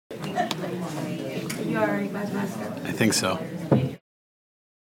I think so.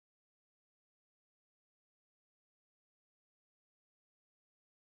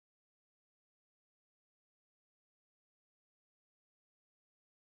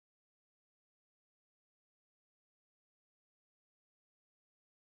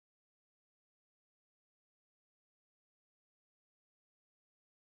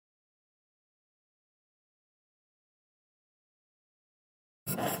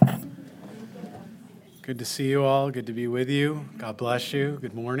 Good to see you all. Good to be with you. God bless you.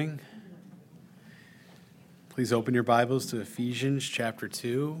 Good morning. Please open your Bibles to Ephesians chapter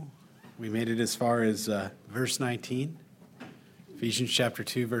 2. We made it as far as verse 19. Ephesians chapter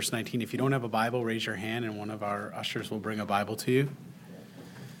 2, verse 19. If you don't have a Bible, raise your hand and one of our ushers will bring a Bible to you.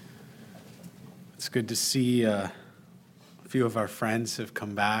 It's good to see a few of our friends have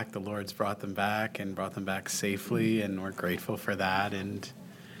come back. The Lord's brought them back and brought them back safely, and we're grateful for that. And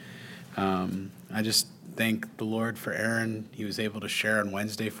I just thank the Lord for Aaron. He was able to share on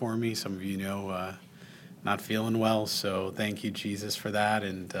Wednesday for me. Some of you know not feeling well, so thank you, Jesus, for that.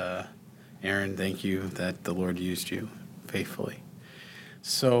 And Aaron, thank you that the Lord used you faithfully.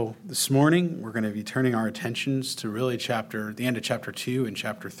 So this morning, we're going to be turning our attentions to really the end of chapter 2 and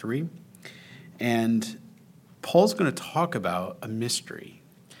chapter 3. And Paul's going to talk about a mystery.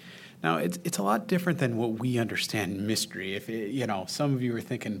 Now, it's a lot different than what we understand mystery. If some of you are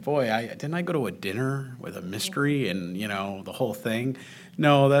thinking, boy, didn't I go to a dinner with a mystery and, the whole thing?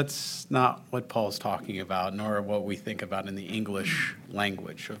 No, that's not what Paul's talking about, nor what we think about in the English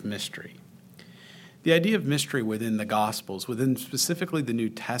language of mystery. The idea of mystery within the Gospels, within specifically the New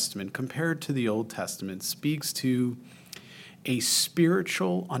Testament, compared to the Old Testament, speaks to a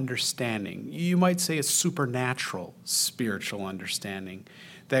spiritual understanding. You might say a supernatural spiritual understanding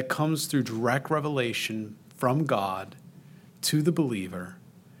that comes through direct revelation from God to the believer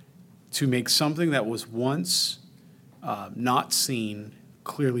to make something that was once not seen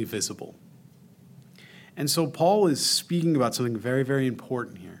clearly visible. And so Paul is speaking about something very, very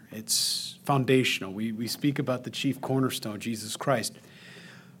important here. It's foundational. We speak about the chief cornerstone, Jesus Christ.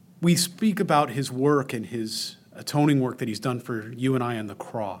 We speak about his work and his atoning work that he's done for you and I on the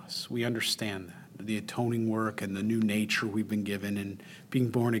cross. We understand that. The atoning work and the new nature we've been given and being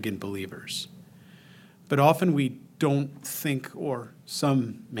born-again believers. But often we don't think, or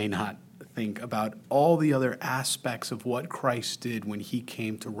some may not think, about all the other aspects of what Christ did when he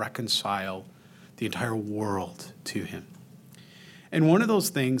came to reconcile the entire world to him. And one of those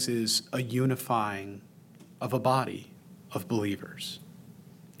things is a unifying of a body of believers.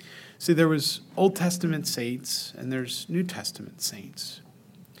 See, there was Old Testament saints and there's New Testament saints.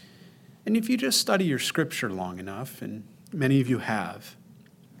 And if you just study your scripture long enough, and many of you have,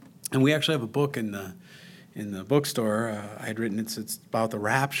 and we actually have a book in the bookstore, I had written it's about the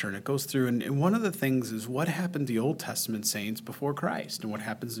rapture, and it goes through, and one of the things is what happened to the Old Testament saints before Christ, and what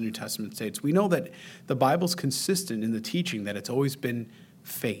happens to the New Testament saints. We know that the Bible's consistent in the teaching that it's always been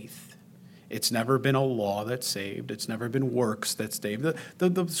faith. It's never been a law that saved. It's never been works that saved.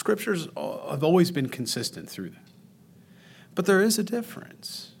 The scriptures have always been consistent through that. But there is a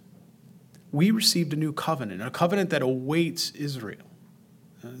difference. We received a new covenant, a covenant that awaits Israel,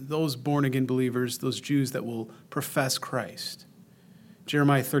 those born-again believers, those Jews that will profess Christ.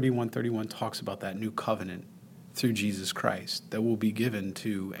 Jeremiah 31:31 talks about that new covenant through Jesus Christ that will be given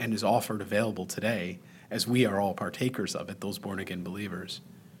to and is offered available today as we are all partakers of it, those born-again believers.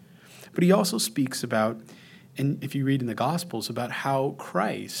 But he also speaks about, and if you read in the Gospels, about how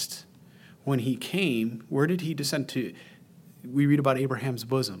Christ, when he came, where did he descend to? We read about Abraham's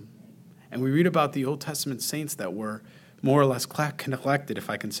bosom. And we read about the Old Testament saints that were more or less collected, if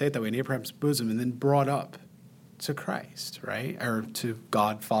I can say it that way, in Abraham's bosom, and then brought up to Christ, right? Or to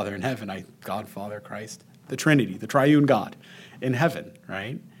God, Father in heaven. God, Father, Christ, the Trinity, the triune God in heaven,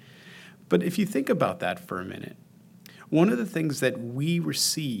 right? But if you think about that for a minute, one of the things that we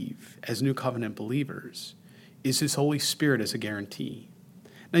receive as New Covenant believers is his Holy Spirit as a guarantee.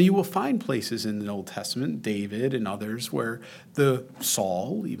 Now, you will find places in the Old Testament, David and others, where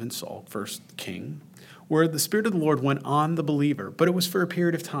Saul, first king, where the Spirit of the Lord went on the believer, but it was for a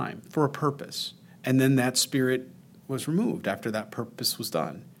period of time, for a purpose. And then that Spirit was removed after that purpose was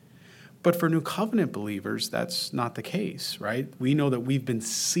done. But for New Covenant believers, that's not the case, right? We know that we've been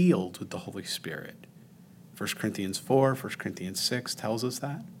sealed with the Holy Spirit. 1 Corinthians 4, 1 Corinthians 6 tells us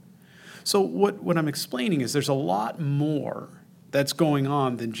that. So what I'm explaining is there's a lot more that's going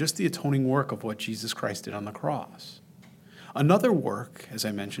on than just the atoning work of what Jesus Christ did on the cross. Another work, as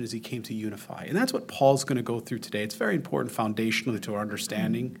I mentioned, is he came to unify. And that's what Paul's going to go through today. It's very important foundationally to our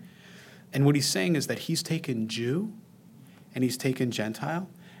understanding. And what he's saying is that he's taken Jew and he's taken Gentile,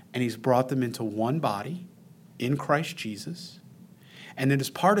 and he's brought them into one body in Christ Jesus. And it is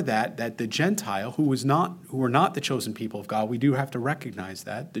part of that the Gentile, who were not the chosen people of God, we do have to recognize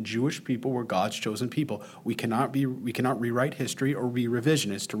that. The Jewish people were God's chosen people. We cannot rewrite history or be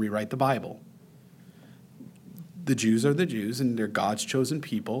revisionist to rewrite the Bible. The Jews are the Jews, and they're God's chosen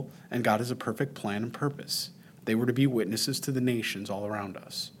people, and God has a perfect plan and purpose. They were to be witnesses to the nations all around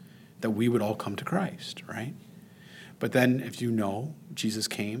us, that we would all come to Christ, right? But then, if you know, Jesus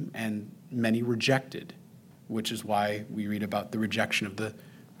came, and many rejected, which is why we read about the rejection of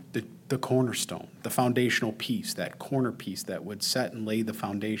the cornerstone, the foundational piece, that corner piece that would set and lay the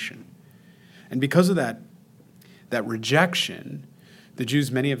foundation. And because of that rejection, the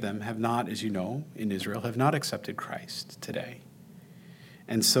Jews, many of them have not, as you know, in Israel, have not accepted Christ today.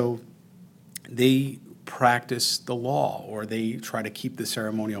 And so they practice the law, or they try to keep the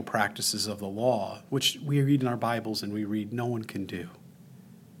ceremonial practices of the law, which we read in our Bibles and we read no one can do.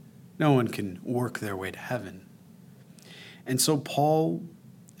 No one can work their way to heaven. And so Paul,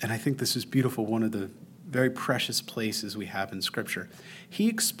 and I think this is beautiful, one of the very precious places we have in Scripture, he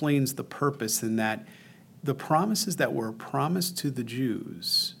explains the purpose in that the promises that were promised to the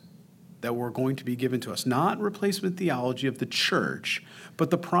Jews that were going to be given to us, not replacement theology of the church, but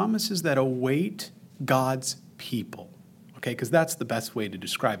the promises that await God's people. Okay, because that's the best way to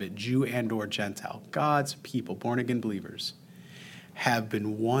describe it, Jew and or Gentile. God's people, born-again believers, have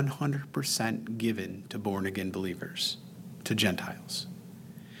been 100% given to born-again believers, to Gentiles.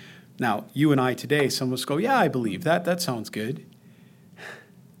 Now, you and I today, some of us go, yeah, I believe that. That sounds good.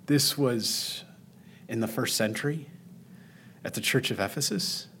 This was in the first century at the church of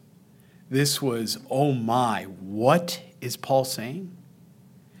Ephesus. This was, oh my, what is Paul saying?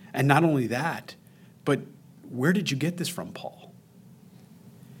 And not only that, but where did you get this from, Paul?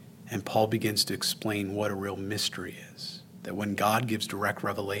 And Paul begins to explain what a real mystery is. That when God gives direct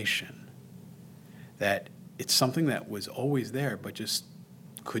revelation, that it's something that was always there, but just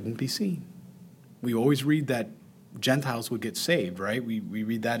couldn't be seen. We always read that Gentiles would get saved, right? We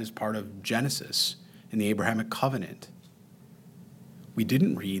read that as part of Genesis in the Abrahamic covenant. We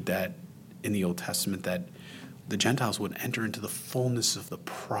didn't read that in the Old Testament, that the Gentiles would enter into the fullness of the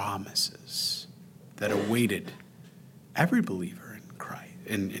promises that awaited every believer in Christ,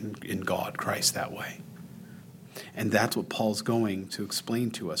 in God, Christ, that way. And that's what Paul's going to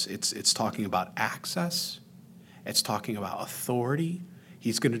explain to us. It's talking about access. It's talking about authority.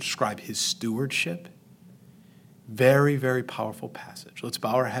 He's going to describe his stewardship. Very, very powerful passage. Let's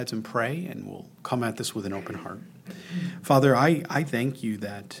bow our heads and pray, and we'll come at this with an open heart. Father, I thank you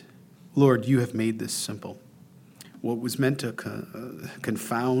that, Lord, you have made this simple. What was meant to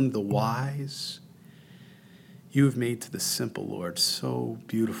confound the wise, you have made to the simple, Lord, so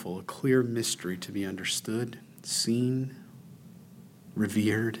beautiful, a clear mystery to be understood, seen,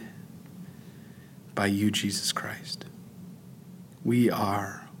 revered by you, Jesus Christ. We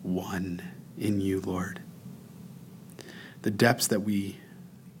are one in you, Lord. The depths that we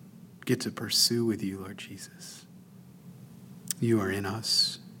get to pursue with you, Lord Jesus. You are in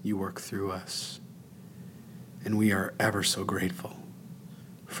us. You work through us. And we are ever so grateful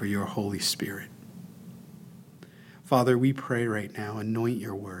for your Holy Spirit. Father, we pray right now, anoint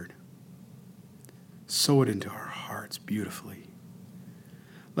your word. Sow it into our hearts beautifully.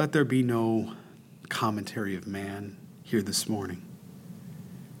 Let there be no commentary of man here this morning.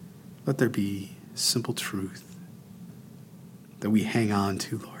 Let there be simple truth that we hang on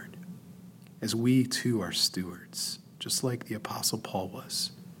to, Lord, as we too are stewards, just like the Apostle Paul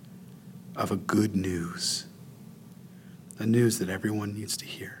was, of a good news, a news that everyone needs to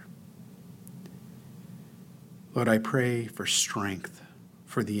hear. Lord, I pray for strength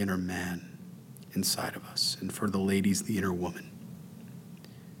for the inner man inside of us, and for the ladies, the inner woman.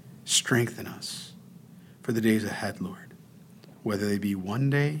 Strengthen us for the days ahead, Lord, whether they be one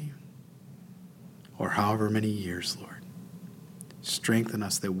day or however many years, Lord. Strengthen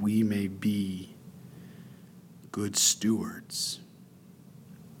us that we may be good stewards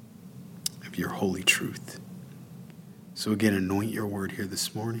of your holy truth. So again, anoint your word here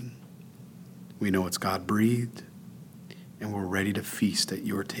this morning. We know it's God-breathed, and we're ready to feast at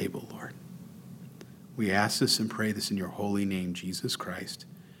your table, Lord. We ask this and pray this in your holy name, Jesus Christ,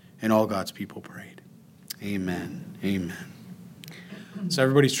 and all God's people prayed. Amen. Amen. So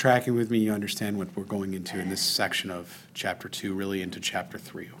everybody's tracking with me. You understand what we're going into in this section of chapter 2, really into chapter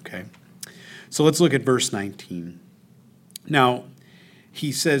 3, okay? So let's look at verse 19. Now,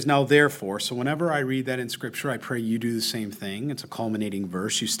 he says, now therefore, so whenever I read that in Scripture, I pray you do the same thing. It's a culminating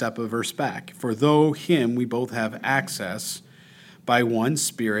verse. You step a verse back. For though him we both have access by one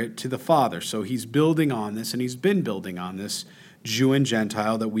Spirit to the Father. So he's building on this, and he's been building on this Jew and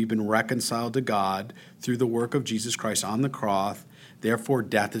Gentile, that we've been reconciled to God through the work of Jesus Christ on the cross. Therefore,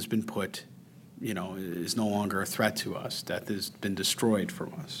 death has been put, is no longer a threat to us. Death has been destroyed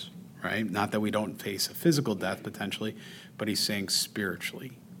from us, right? Not that we don't face a physical death potentially, but he's saying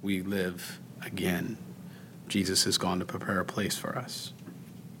spiritually, we live again. Jesus has gone to prepare a place for us.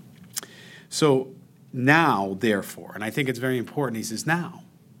 So now, therefore, and I think it's very important, he says, now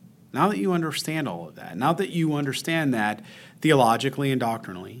that you understand all of that, now that you understand that theologically and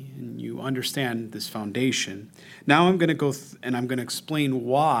doctrinally, and you understand this foundation, now I'm going to go and I'm going to explain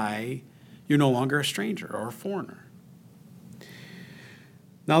why you're no longer a stranger or a foreigner.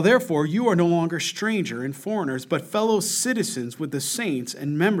 Now, therefore, you are no longer stranger and foreigners, but fellow citizens with the saints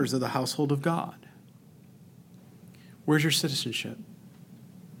and members of the household of God. Where's your citizenship?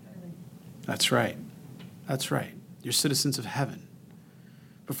 That's right. That's right. You're citizens of heaven.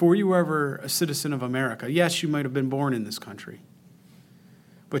 Before you were ever a citizen of America, yes, you might have been born in this country,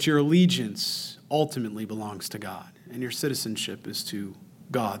 but your allegiance ultimately belongs to God, and your citizenship is to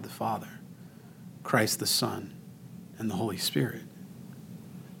God the Father, Christ the Son, and the Holy Spirit.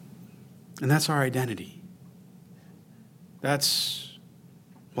 And that's our identity. That's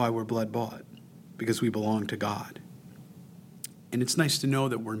why we're blood bought, because we belong to God. And it's nice to know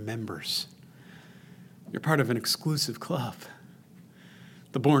that we're members. You're part of an exclusive club,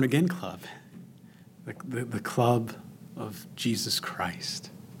 the Born Again Club, the club of Jesus Christ,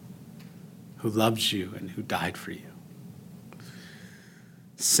 who loves you and who died for you.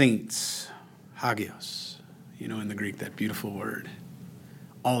 Saints, hagios, in the Greek, that beautiful word.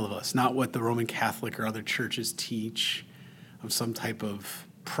 All of us, not what the Roman Catholic or other churches teach of some type of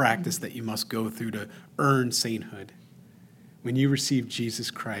practice that you must go through to earn sainthood. When you receive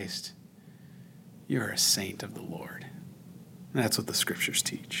Jesus Christ, you're a saint of the Lord. And that's what the scriptures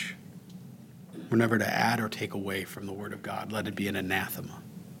teach. We're never to add or take away from the word of God. Let it be an anathema,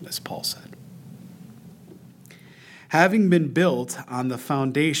 as Paul said. Having been built on the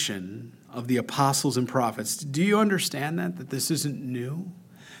foundation of the apostles and prophets, do you understand that this isn't new?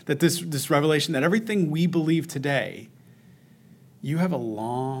 That this revelation, that everything we believe today, you have a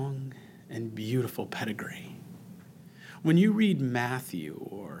long and beautiful pedigree. When you read Matthew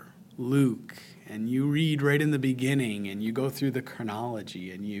or Luke, and you read right in the beginning, and you go through the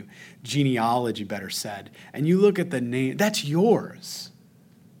chronology, and genealogy, better said, and you look at the name, that's yours.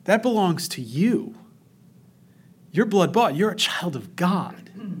 That belongs to you. You're blood bought. You're a child of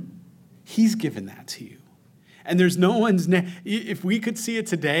God. He's given that to you. And there's no one's name. If we could see it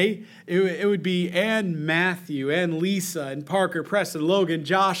today, it would be Ann, Matthew, and Lisa, and Parker, Preston, Logan,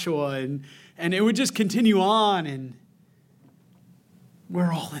 Joshua, and it would just continue on. And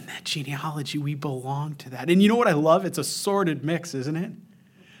we're all in that genealogy. We belong to that. And you know what I love? It's a sordid mix, isn't it?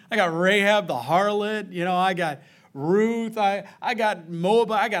 I got Rahab the harlot. I got Ruth. I got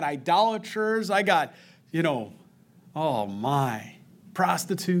Moab. I got idolaters. I got,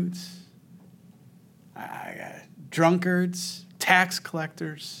 prostitutes. I got drunkards, tax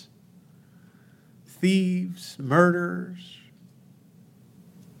collectors, thieves, murderers.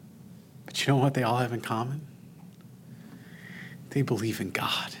 But you know what they all have in common? They believe in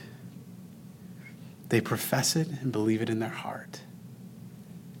God. They profess it and believe it in their heart.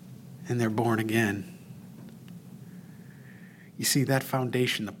 And they're born again. You see, that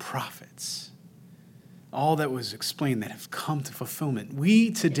foundation, the prophets, all that was explained that have come to fulfillment.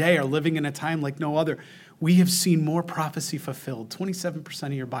 We today are living in a time like no other. We have seen more prophecy fulfilled. 27%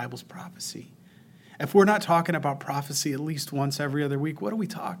 of your Bible's prophecy. If we're not talking about prophecy at least once every other week, what are we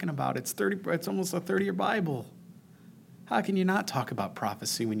talking about? It's almost a third of your Bible. How can you not talk about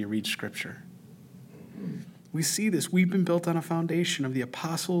prophecy when you read Scripture? We see this. We've been built on a foundation of the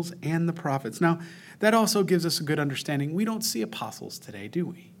apostles and the prophets. Now, that also gives us a good understanding. We don't see apostles today, do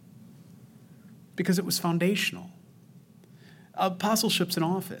we? Because it was foundational. Apostleship's an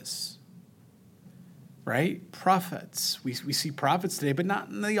office, right? Prophets. We see prophets today, but not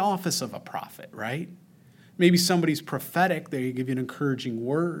in the office of a prophet, right? Maybe somebody's prophetic. They give you an encouraging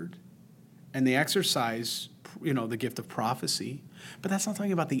word, and they exercise, the gift of prophecy. But that's not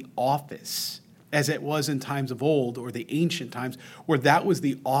talking about the office as it was in times of old or the ancient times where that was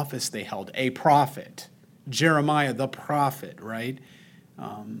the office they held, a prophet. Jeremiah, the prophet, right?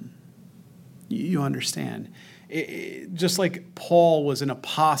 You understand. Just like Paul was an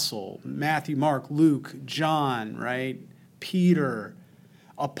apostle, Matthew, Mark, Luke, John, right? Peter,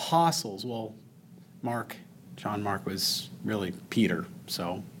 apostles. Well, John Mark was really Peter.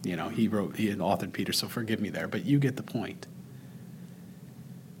 So, he authored Peter, so forgive me there, but you get the point.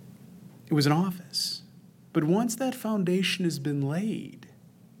 It was an office. But once that foundation has been laid,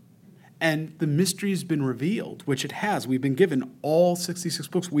 and the mystery has been revealed, which it has. We've been given all 66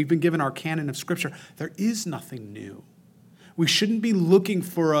 books. We've been given our canon of Scripture. There is nothing new. We shouldn't be looking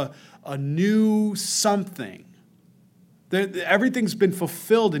for a new something. Everything's been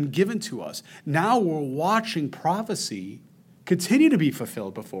fulfilled and given to us. Now we're watching prophecy continue to be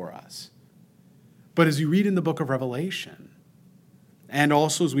fulfilled before us. But as you read in the book of Revelation, and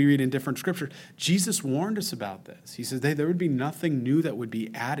also as we read in different scriptures, Jesus warned us about this. He says there would be nothing new that would be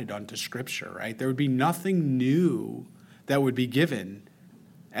added onto Scripture, right? There would be nothing new that would be given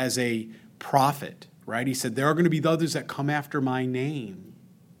as a prophet, right? He said, there are going to be others that come after my name.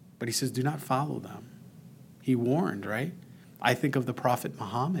 But he says, do not follow them. He warned, right? I think of the prophet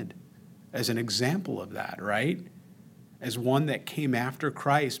Muhammad as an example of that, right? As one that came after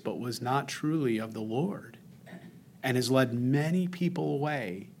Christ but was not truly of the Lord, and has led many people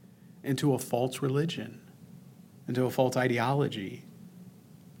away into a false religion, into a false ideology,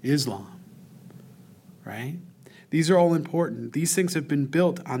 Islam, right? These are all important. These things have been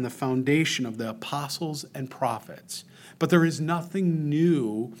built on the foundation of the apostles and prophets. But there is nothing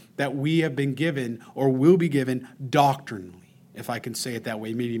new that we have been given or will be given doctrinally, if I can say it that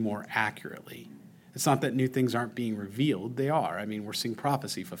way, maybe more accurately. It's not that new things aren't being revealed. They are. I mean, we're seeing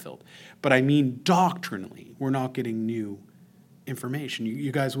prophecy fulfilled. But I mean, doctrinally, we're not getting new information. You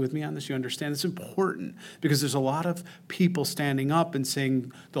guys with me on this? You understand? It's important because there's a lot of people standing up and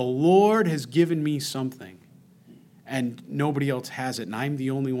saying, the Lord has given me something, and nobody else has it, and I'm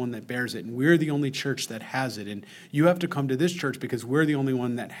the only one that bears it, and we're the only church that has it, and you have to come to this church because we're the only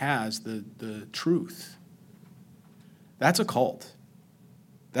one that has the truth. That's a cult.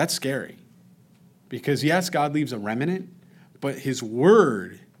 That's scary. Because yes, God leaves a remnant, but his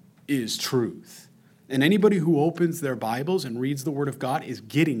word is truth. And anybody who opens their Bibles and reads the word of God is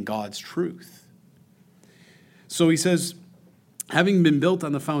getting God's truth. So he says, having been built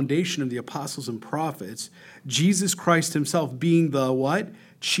on the foundation of the apostles and prophets, Jesus Christ himself being the what?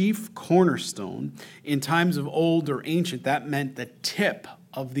 Chief cornerstone. In times of old or ancient, that meant the tip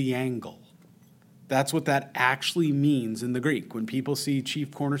of the angle. That's what that actually means in the Greek. When people see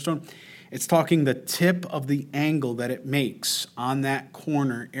chief cornerstone, it's talking the tip of the angle that it makes on that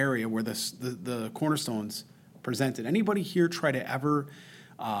corner area where the cornerstone's presented. Anybody here try to ever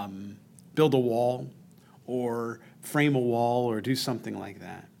build a wall or frame a wall or do something like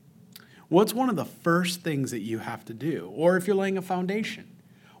that? What's one of the first things that you have to do? Or if you're laying a foundation,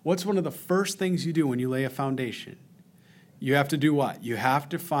 what's one of the first things you do when you lay a foundation? You have to do what? You have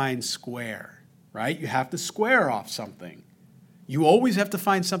to find square, right? You have to square off something. You always have to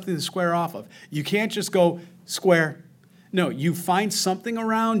find something to square off of. You can't just go square. No, you find something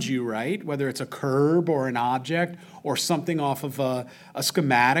around you, right? Whether it's a curb or an object or something off of a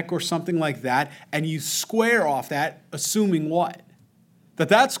schematic or something like that, and you square off that, assuming what?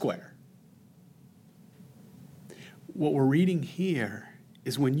 That's square. What we're reading here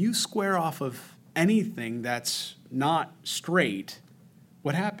is when you square off of anything that's not straight,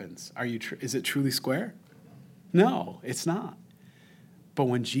 what happens? Is it truly square? No, it's not. But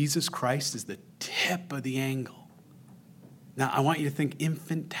when Jesus Christ is the tip of the angle. Now, I want you to think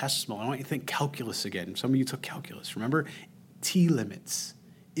infinitesimal. I want you to think calculus again. Some of you took calculus. Remember? T-limits,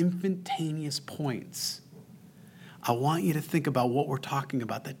 instantaneous points. I want you to think about what we're talking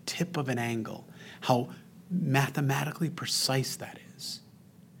about, the tip of an angle, how mathematically precise that is.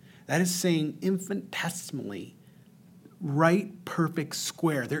 That is saying infinitesimally, right, perfect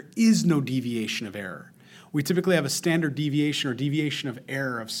square. There is no deviation of error. We typically have a standard deviation or deviation of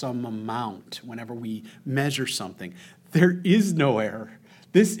error of some amount whenever we measure something. There is no error.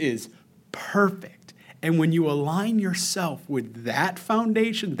 This is perfect. And when you align yourself with that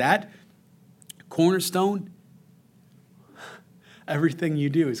foundation, that cornerstone, everything you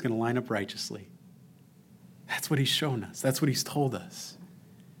do is going to line up righteously. That's what he's shown us. That's what he's told us.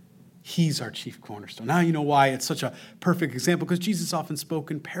 He's our chief cornerstone. Now you know why it's such a perfect example, because Jesus often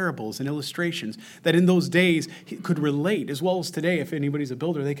spoke in parables and illustrations that in those days he could relate, as well as today. If anybody's a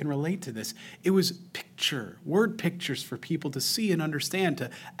builder, they can relate to this. It was word pictures for people to see and understand,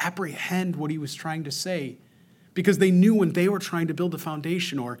 to apprehend what he was trying to say, because they knew when they were trying to build a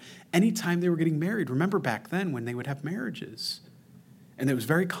foundation or anytime they were getting married. Remember back then when they would have marriages, and it was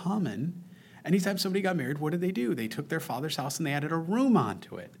very common. Anytime somebody got married, what did they do? They took their father's house and they added a room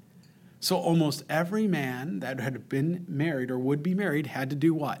onto it. So almost every man that had been married or would be married had to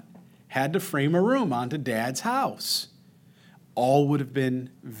do what? Had to frame a room onto dad's house. All would have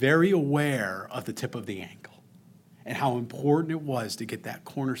been very aware of the tip of the angle and how important it was to get that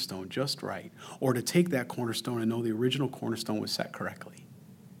cornerstone just right, or to take that cornerstone and know the original cornerstone was set correctly.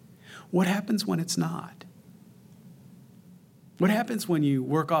 What happens when it's not? What happens when you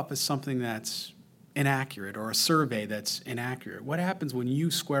work off of something that's inaccurate or a survey that's inaccurate? What happens when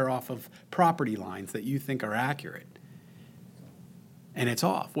you square off of property lines that you think are accurate and it's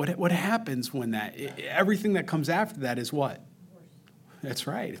off? What happens when everything that comes after that is what? That's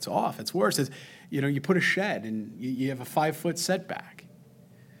right. It's off. It's worse. You put a shed and you have a 5-foot setback.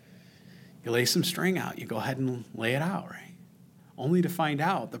 You lay some string out. You go ahead and lay it out, right? Only to find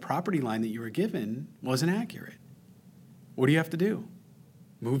out the property line that you were given wasn't accurate. What do you have to do?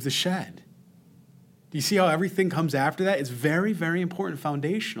 Move the shed. Do you see how everything comes after that? It's very, very important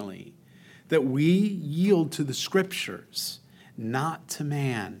foundationally that we yield to the scriptures, not to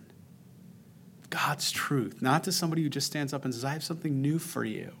man. God's truth, not to somebody who just stands up and says, I have something new for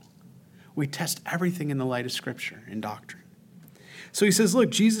you. We test everything in the light of scripture and doctrine. So he says, look,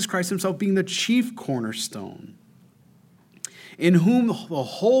 Jesus Christ himself being the chief cornerstone, in whom the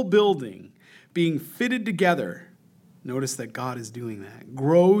whole building being fitted together, notice that God is doing that,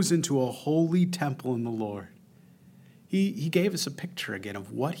 grows into a holy temple in the Lord. He gave us a picture again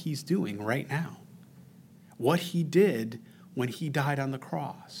of what he's doing right now, what he did when he died on the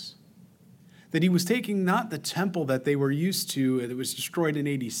cross. That he was taking not the temple that they were used to that was destroyed in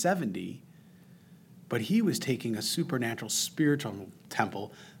AD 70, but he was taking a supernatural spiritual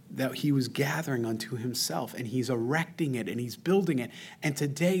temple that he was gathering unto himself, and he's erecting it and he's building it. And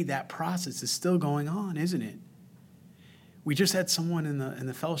today that process is still going on, isn't it? We just had someone in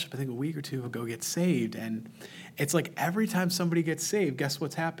the fellowship, I think a week or two ago, get saved. And it's like every time somebody gets saved, guess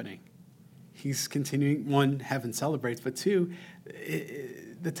what's happening? He's continuing, one, heaven celebrates, but two,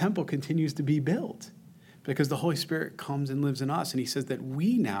 the temple continues to be built because the Holy Spirit comes and lives in us. And he says that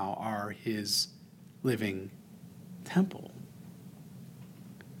we now are his living temple.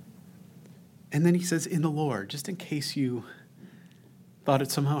 And then he says, in the Lord, just in case you thought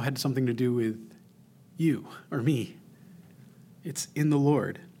it somehow had something to do with you or me. It's in the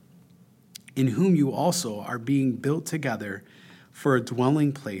Lord, in whom you also are being built together for a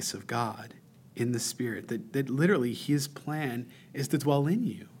dwelling place of God in the Spirit. That literally his plan is to dwell in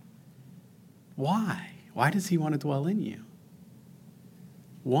you. Why? Why does he want to dwell in you?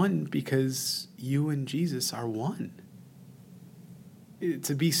 One, because you and Jesus are one.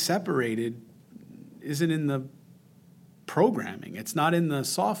 To be separated isn't in the programming. It's not in the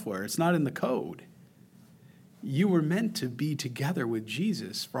software. It's not in the code. You were meant to be together with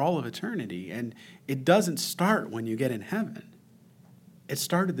Jesus for all of eternity. And it doesn't start when you get in heaven. It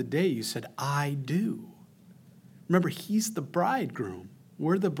started the day you said, I do. Remember, he's the bridegroom.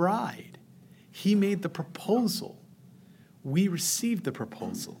 We're the bride. He made the proposal. We received the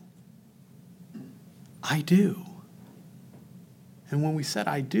proposal. I do. And when we said,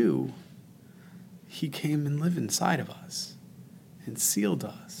 I do, he came and lived inside of us and sealed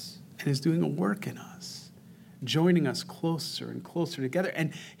us and is doing a work in us, joining us closer and closer together.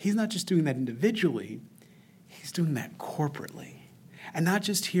 And he's not just doing that individually, he's doing that corporately. And not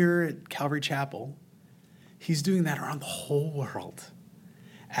just here at Calvary Chapel, he's doing that around the whole world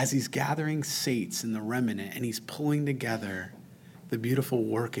as he's gathering saints in the remnant and he's pulling together the beautiful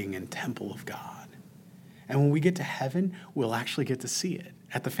working and temple of God. And when we get to heaven, we'll actually get to see it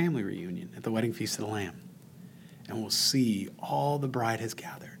at the family reunion, at the wedding feast of the Lamb. And we'll see all the bride has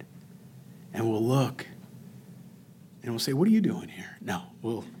gathered. And we'll look and we'll say, what are you doing here? No,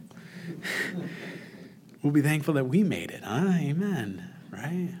 we'll be thankful that we made it. Huh? Amen.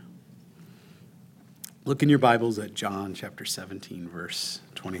 Right? Look in your Bibles at John chapter 17, verse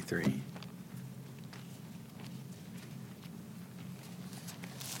 23.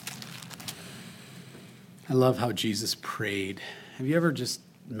 I love how Jesus prayed. Have you ever just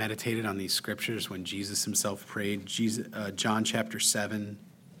meditated on these scriptures when Jesus himself prayed? John chapter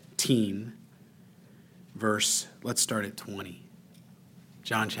 17, verse, let's start at 20.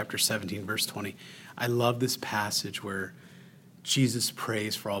 John chapter 17, verse 20. I love this passage where Jesus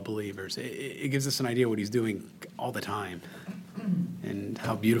prays for all believers. It gives us an idea what he's doing all the time and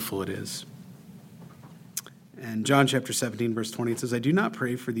how beautiful it is. And John chapter 17, verse 20, it says, I do not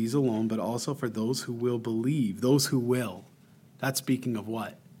pray for these alone, but also for those who will believe, those who will. That's speaking of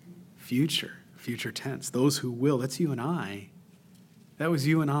what? Future tense. Those who will. That's you and I. That was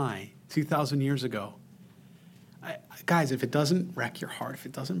you and I 2,000 years ago. Guys, if it doesn't wreck your heart, if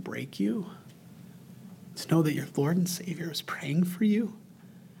it doesn't break you, to know that your Lord and Savior is praying for you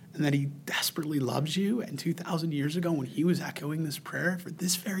and that he desperately loves you, and 2,000 years ago when he was echoing this prayer for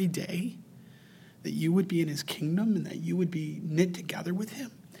this very day, that you would be in his kingdom and that you would be knit together with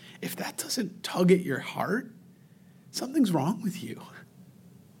him. If that doesn't tug at your heart, something's wrong with you.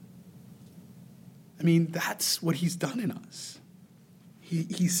 I mean, that's what he's done in us.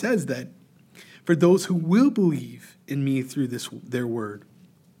 He says that for those who will believe in me through their word,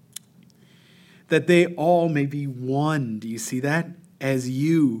 that they all may be one. Do you see that? As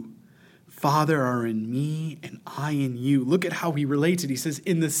you, Father, are in me and I in you. Look at how he relates it. He says,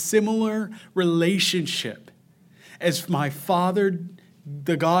 in the similar relationship as my Father,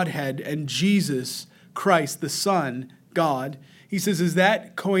 the Godhead, and Jesus Christ, the Son, God, he says, is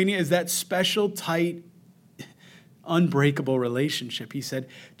that koinonia, is that special, tight, unbreakable relationship. He said,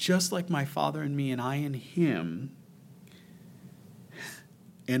 just like my Father in me and I in him,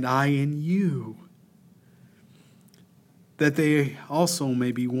 and I in you, that they also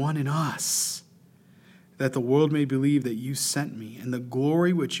may be one in us, that the world may believe that you sent me, and the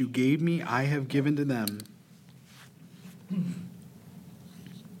glory which you gave me I have given to them,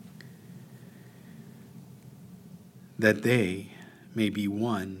 that they may be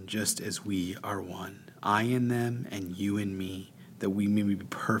one just as we are one, I in them and you in me, that we may be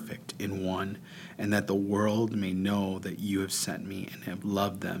perfect in one, and that the world may know that you have sent me and have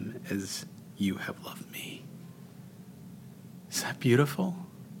loved them as you have loved me. Is that beautiful?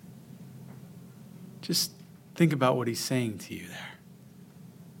 Just think about what he's saying to you there.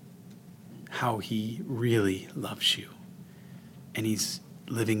 How he really loves you. And he's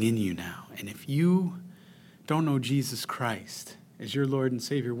living in you now. And if you don't know Jesus Christ as your Lord and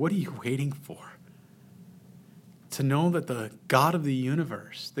Savior, what are you waiting for? To know that the God of the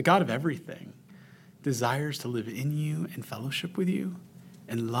universe, the God of everything, desires to live in you and fellowship with you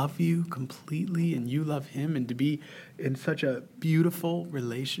and love you completely, and you love him, and to be in such a beautiful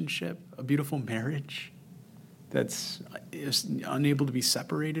relationship, a beautiful marriage that's unable to be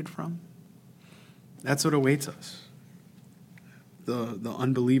separated from. That's what awaits us. The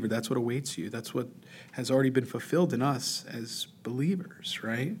unbeliever, that's what awaits you. That's what has already been fulfilled in us as believers,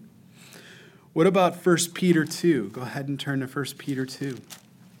 right? What about 1 Peter 2? Go ahead and turn to 1 Peter 2.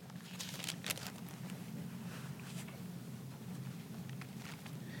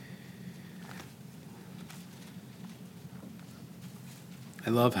 I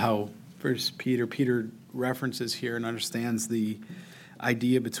love how Peter references here and understands the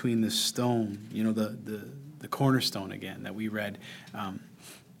idea between the stone, the cornerstone again that we read.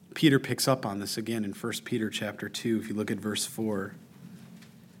 Peter picks up on this again in 1 Peter chapter 2. If you look at verse 4,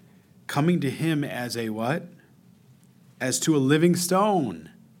 coming to him as a what? As to a living stone,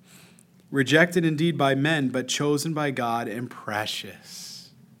 rejected indeed by men, but chosen by God and precious.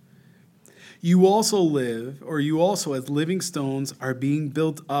 You also as living stones are being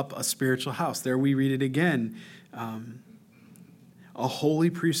built up a spiritual house. There we read it again. A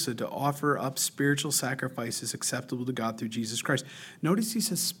holy priesthood to offer up spiritual sacrifices acceptable to God through Jesus Christ. Notice he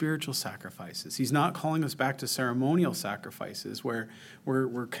says spiritual sacrifices. He's not calling us back to ceremonial sacrifices where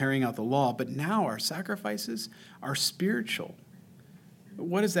we're carrying out the law, but now our sacrifices are spiritual.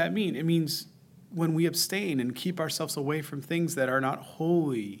 What does that mean? It means when we abstain and keep ourselves away from things that are not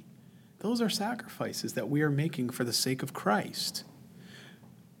holy, those are sacrifices that we are making for the sake of Christ.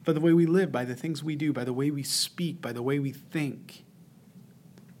 By the way we live, by the things we do, by the way we speak, by the way we think.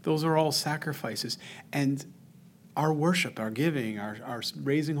 Those are all sacrifices. And our worship, our giving, our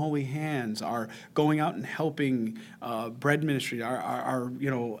raising holy hands, our going out and helping bread ministry, our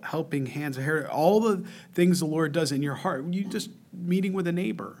helping hands, all the things the Lord does in your heart. You just meeting with a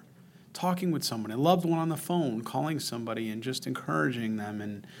neighbor, talking with someone, a loved one on the phone, calling somebody and just encouraging them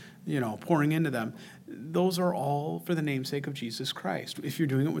and pouring into them. Those are all for the namesake of Jesus Christ, if you're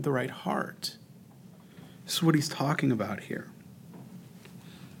doing it with the right heart. This is what he's talking about here.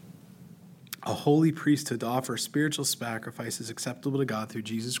 A holy priesthood to offer spiritual sacrifices acceptable to God through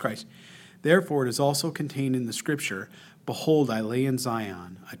Jesus Christ. Therefore, it is also contained in the scripture, behold, I lay in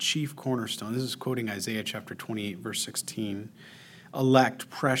Zion a chief cornerstone. This is quoting Isaiah chapter 28, verse 16. Elect,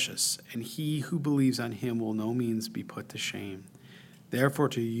 precious, and he who believes on him will no means be put to shame. Therefore,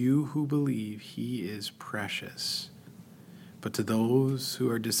 to you who believe, he is precious. But to those who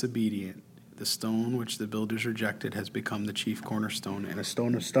are disobedient, the stone which the builders rejected has become the chief cornerstone, and a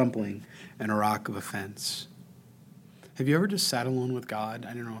stone of stumbling and a rock of offense. Have you ever just sat alone with God?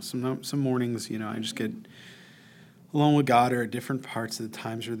 I don't know, some mornings, I just get alone with God or at different parts of the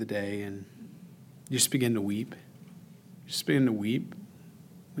times of the day, and you just begin to weep. You just begin to weep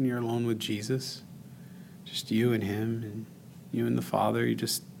when you're alone with Jesus. Just you and him and you and the Father.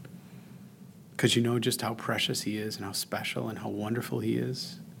 Because you know just how precious he is and how special and how wonderful he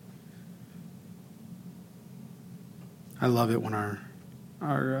is. I love it when our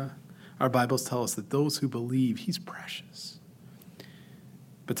Bibles tell us that those who believe, he's precious.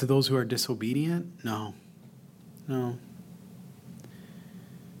 But to those who are disobedient, no.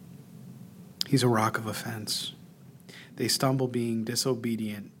 He's a rock of offense. They stumble being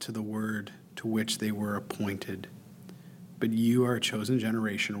disobedient to the word to which they were appointed. But you are a chosen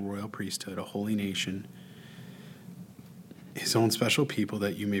generation, a royal priesthood, a holy nation, his own special people,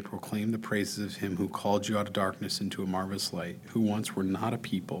 that you may proclaim the praises of him who called you out of darkness into a marvelous light, who once were not a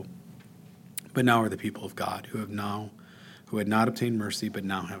people, but now are the people of God, who had not obtained mercy, but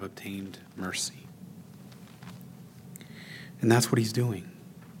now have obtained mercy. And that's what he's doing.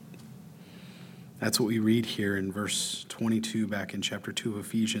 That's what we read here in verse 22 back in chapter 2 of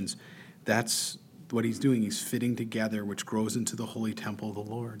Ephesians. That's what he's doing. He's fitting together, which grows into the holy temple of the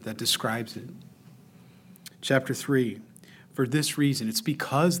Lord. That describes it. Chapter 3, for this reason, it's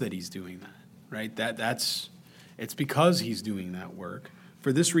because that he's doing that, right? It's because he's doing that work.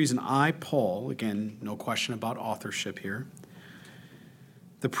 For this reason, I, Paul, again, no question about authorship here,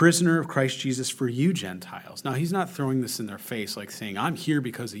 the prisoner of Christ Jesus for you Gentiles. Now, he's not throwing this in their face like saying, I'm here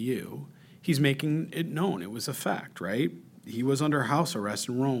because of you. He's making it known. It was a fact, right? He was under house arrest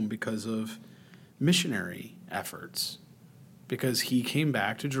in Rome because of missionary efforts, because he came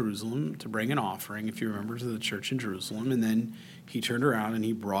back to Jerusalem to bring an offering, if you remember, to the church in Jerusalem, and then he turned around and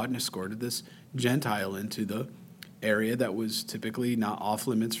he brought and escorted this Gentile into the area that was typically not off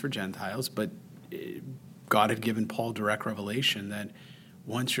limits for Gentiles, but God had given Paul direct revelation that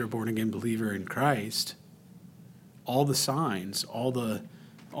once you're a born-again believer in Christ, all the signs, all the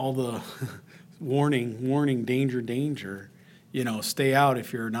warning, danger, stay out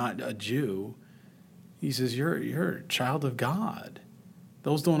if you're not a Jew. He says, you're a child of God.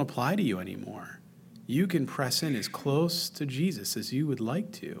 Those don't apply to you anymore. You can press in as close to Jesus as you would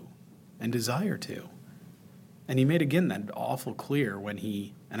like to and desire to. And he made, again, that awful clear when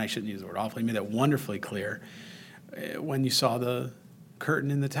and I shouldn't use the word awful, he made that wonderfully clear when you saw the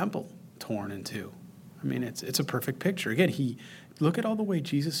curtain in the temple torn in two. I mean, it's a perfect picture. Again, look at all the way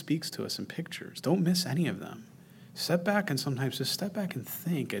Jesus speaks to us in pictures. Don't miss any of them. Step back and sometimes just step back and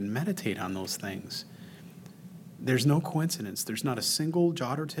think and meditate on those things. There's no coincidence. There's not a single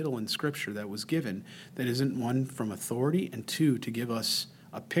jot or tittle in Scripture that was given that isn't, one, from authority, and two, to give us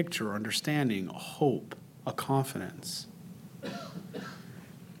a picture, understanding, a hope, a confidence.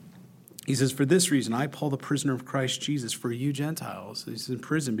 He says, for this reason, I, Paul, the prisoner of Christ Jesus, for you Gentiles. He's in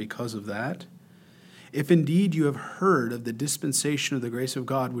prison because of that. If indeed you have heard of the dispensation of the grace of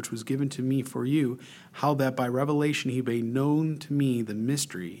God, which was given to me for you, how that by revelation he made known to me the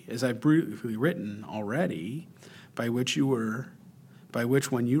mystery, as I've briefly written already, by which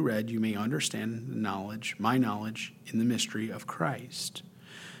when you read, you may understand my knowledge in the mystery of Christ.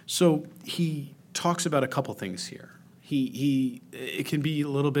 So he talks about a couple things here. It can be a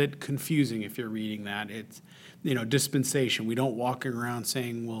little bit confusing if you're reading that. It's, dispensation. We don't walk around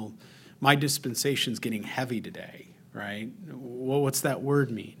saying, well, my dispensation's getting heavy today, right? Well, what's that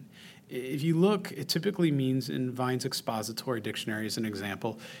word mean? If you look, it typically means, in Vine's expository dictionary as an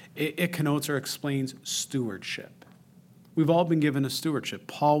example, it connotes or explains stewardship. We've all been given a stewardship.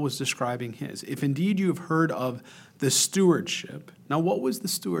 Paul was describing his. If indeed you have heard of the stewardship. Now, what was the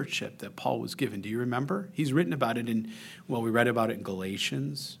stewardship that Paul was given? Do you remember? He's written about it we read about it in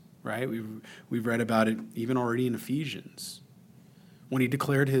Galatians, right? We've read about it even already in Ephesians. When he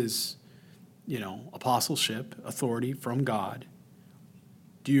declared his, apostleship, authority from God.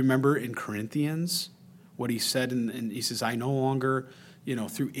 Do you remember in Corinthians what he said? And he says, I no longer,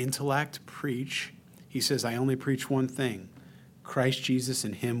 through intellect preach. He says, I only preach one thing, Christ Jesus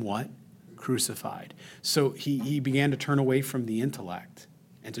and him what? Crucified. So he began to turn away from the intellect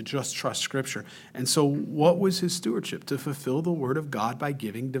and to just trust Scripture. And so what was his stewardship? To fulfill the word of God by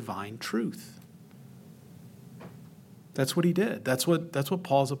giving divine truth. That's what he did. That's what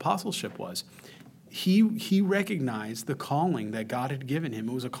Paul's apostleship was. He recognized the calling that God had given him.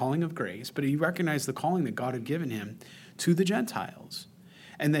 It was a calling of grace, but he recognized the calling that God had given him to the Gentiles,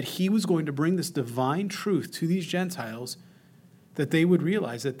 and that he was going to bring this divine truth to these Gentiles, that they would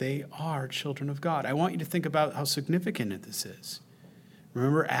realize that they are children of God. I want you to think about how significant this is.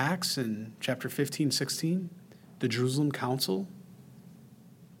 Remember Acts in chapter 15, 16, the Jerusalem Council?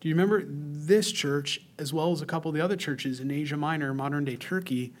 Do you remember this church, as well as a couple of the other churches in Asia Minor, modern-day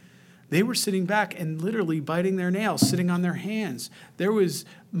Turkey? They were sitting back and literally biting their nails, sitting on their hands. There was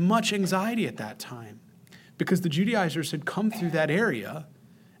much anxiety at that time because the Judaizers had come through that area,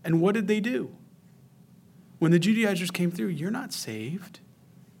 and what did they do? When the Judaizers came through, you're not saved.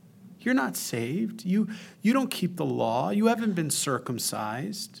 You're not saved. You don't keep the law. You haven't been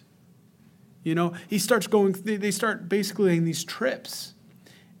circumcised. They start basically in these trips.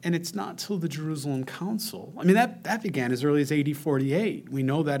 And it's not till the Jerusalem Council. I mean, that began as early as AD 48. We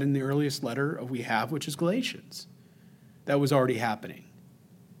know that in the earliest letter we have, which is Galatians. That was already happening.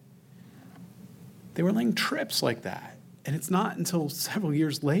 They were laying trips like that. And it's not until several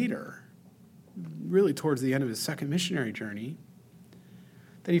years later really towards the end of his second missionary journey,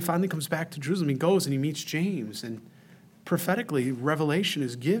 that he finally comes back to Jerusalem. He goes and he meets James, and prophetically, revelation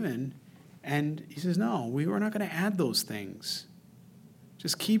is given, and he says, no, we're not going to add those things.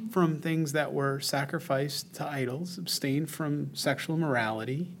 Just keep from things that were sacrificed to idols, abstain from sexual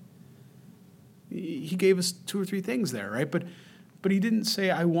immorality. He gave us 2 or 3 things there, right? But he didn't say,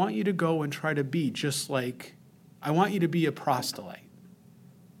 I want you to go and try to be just like, I want you to be a proselyte.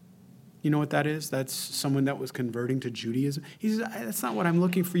 You know what that is? That's someone that was converting to Judaism. He says, that's not what I'm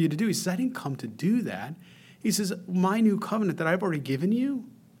looking for you to do. He says, I didn't come to do that. He says, my new covenant that I've already given you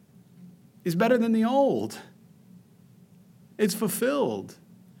is better than the old. It's fulfilled.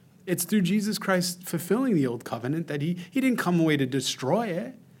 It's through Jesus Christ fulfilling the old covenant that he didn't come away to destroy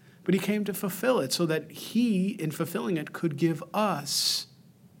it, but he came to fulfill it so that he, in fulfilling it, could give us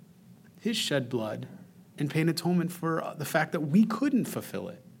his shed blood and pay an atonement for the fact that we couldn't fulfill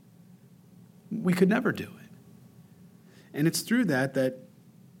it. We could never do it. And it's through that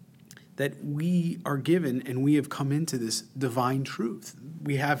we are given and we have come into this divine truth.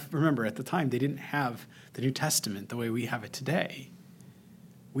 We have, remember, at the time, they didn't have the New Testament the way we have it today.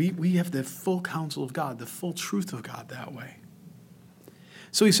 We have the full counsel of God, the full truth of God that way.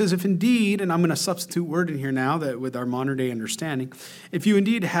 So he says, if indeed, and I'm going to substitute word in here now that with our modern day understanding, if you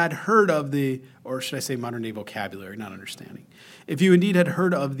indeed had heard of the, or should I say modern day vocabulary, not understanding. If you indeed had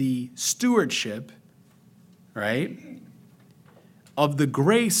heard of the stewardship, right, of the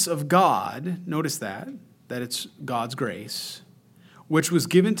grace of God, notice that it's God's grace, which was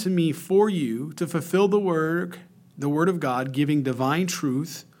given to me for you to fulfill the word of God, giving divine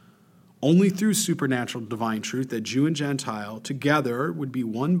truth, only through supernatural divine truth, that Jew and Gentile together would be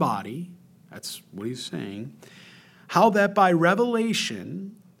one body. That's what he's saying. How that by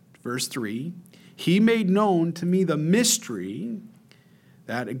revelation, verse 3, he made known to me the mystery.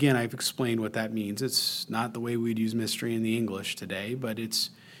 That, again, I've explained what that means. It's not the way we'd use mystery in the English today, but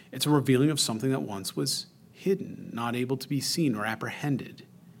it's a revealing of something that once was hidden, not able to be seen or apprehended.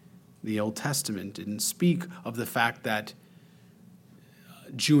 The Old Testament didn't speak of the fact that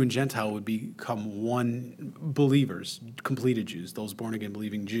Jew and Gentile would become one believers, completed Jews, those born-again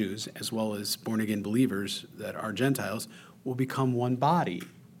believing Jews, as well as born-again believers that are Gentiles, will become one body.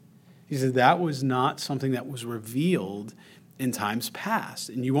 He said that was not something that was revealed in times past,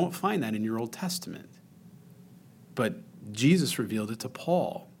 and you won't find that in your Old Testament. But Jesus revealed it to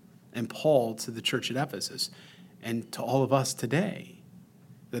Paul, and Paul to the church at Ephesus, and to all of us today,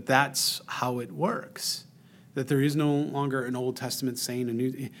 that that's how it works. That there is no longer an Old Testament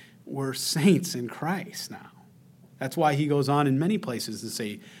saint, we're saints in Christ now. That's why he goes on in many places to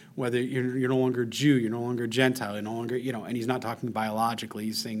say, whether you're no longer Jew, you're no longer Gentile, you're no longer, and he's not talking biologically,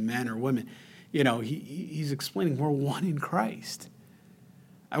 he's saying men or women. He's explaining we're one in Christ.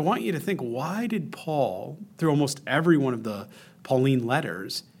 I want you to think, why did Paul, through almost every one of the Pauline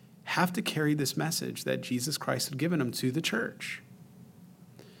letters, have to carry this message that Jesus Christ had given him to the church?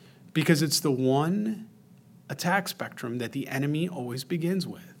 Because it's the one attack spectrum that the enemy always begins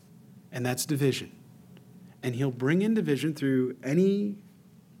with, and that's division. And he'll bring in division through any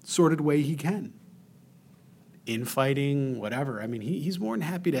sordid way he can. Infighting, whatever. I mean, he's more than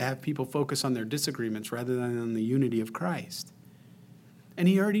happy to have people focus on their disagreements rather than on the unity of Christ. And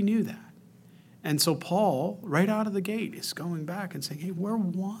he already knew that. And so Paul, right out of the gate, is going back and saying, hey, we're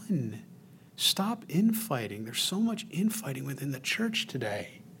one. Stop infighting. There's so much infighting within the church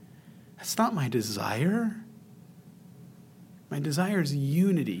today. That's not my desire. My desire is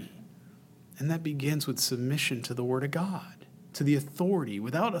unity, and that begins with submission to the Word of God, to the authority.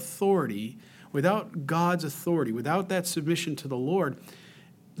 Without God's authority, without that submission to the Lord,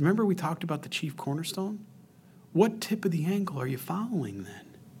 remember we talked about the chief cornerstone? What tip of the ankle are you following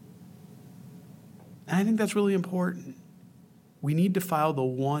then? And I think that's really important. We need to follow the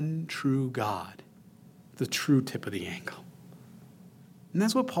one true God, the true tip of the ankle. And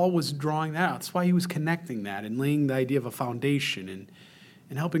that's what Paul was drawing that out. That's why he was connecting that and laying the idea of a foundation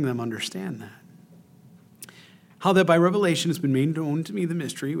and helping them understand that. How that by revelation has been made known to me the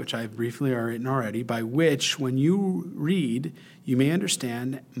mystery, which I've briefly written already, by which when you read, you may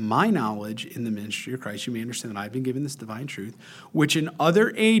understand my knowledge in the ministry of Christ. You may understand that I've been given this divine truth, which in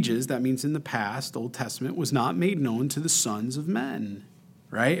other ages, that means in the past, Old Testament, was not made known to the sons of men,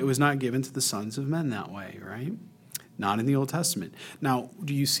 right? It was not given to the sons of men that way, right? Not in the Old Testament. Now,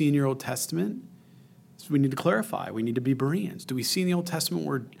 do you see in your Old Testament? So we need to clarify. We need to be Bereans. Do we see in the Old Testament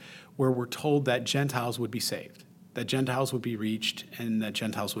where we're told that Gentiles would be saved, that Gentiles would be reached, and that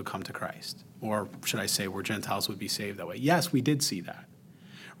Gentiles would come to Christ? Or should I say where Gentiles would be saved that way? Yes, we did see that.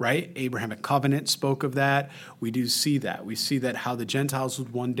 right? Abrahamic covenant spoke of that. We do see that. We see that how the Gentiles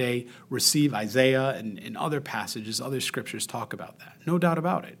would one day receive Isaiah and other passages, other scriptures talk about that. No doubt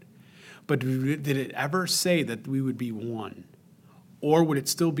about it. But did it ever say that we would be one? Or would it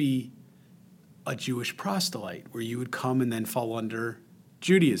still be a Jewish proselyte where you would come and then fall under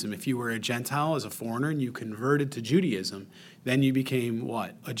Judaism? If you were a Gentile as a foreigner and you converted to Judaism, then you became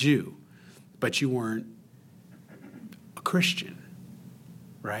what? A Jew. But you weren't a Christian.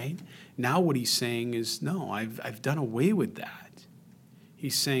 Right? Now what he's saying is, no, I've done away with that.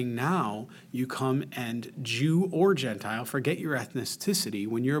 He's saying now you come and Jew or Gentile, forget your ethnicity.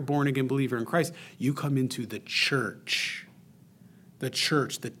 When you're a born-again believer in Christ, you come into the church, the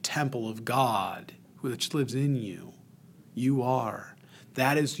temple of God, which lives in you. You are.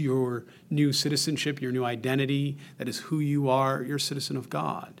 That is your new citizenship, your new identity. That is who you are. You're a citizen of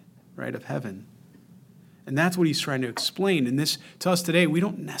God, right, of heaven. And that's what he's trying to explain. And this, to us today, we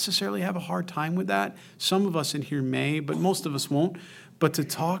don't necessarily have a hard time with that. Some of us in here may, but most of us won't. But to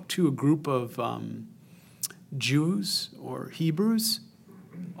talk to a group of Jews or Hebrews,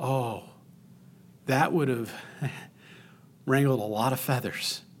 that would have wrangled a lot of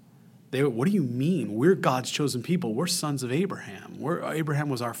feathers. What do you mean? We're God's chosen people. We're sons of Abraham. Abraham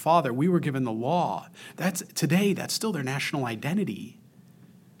was our father. We were given the law. That's still their national identity.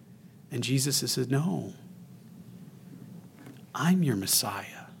 And Jesus has said, no. I'm your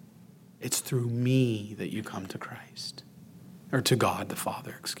Messiah. It's through me that you come to Christ. Or to God the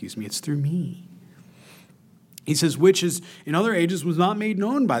Father, It's through me. He says, which is in other ages was not made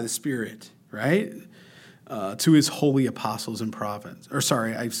known by the Spirit, right? To his holy apostles and prophets.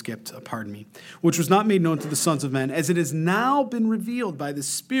 Which was not made known to the sons of men, as it has now been revealed by the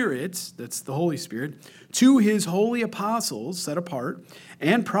Spirit, that's the Holy Spirit, to his holy apostles, set apart,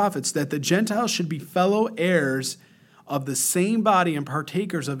 and prophets, that the Gentiles should be fellow heirs of the same body and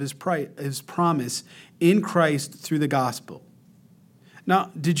partakers of his promise in Christ through the gospel. Now,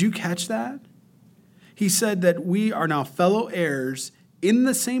 did you catch that? He said that we are now fellow heirs in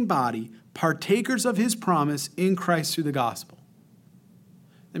the same body, partakers of his promise in Christ through the gospel.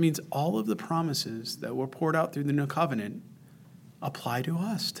 That means all of the promises that were poured out through the new covenant apply to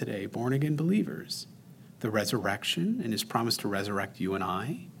us today, born-again believers. The resurrection and his promise to resurrect you and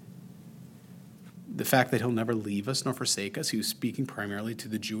I. The fact that he'll never leave us nor forsake us. He was speaking primarily to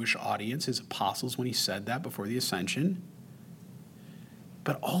the Jewish audience, his apostles, when he said that before the ascension.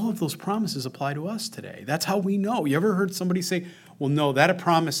 But all of those promises apply to us today. That's how we know. You ever heard somebody say, well, no, that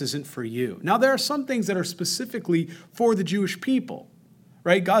promise isn't for you? Now, there are some things that are specifically for the Jewish people,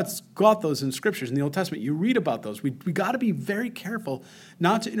 right? God's got those in scriptures in the Old Testament. You read about those. We got to be very careful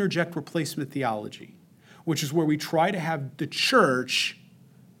not to interject replacement theology, which is where we try to have the church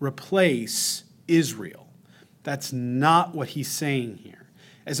replace Israel. That's not what he's saying here.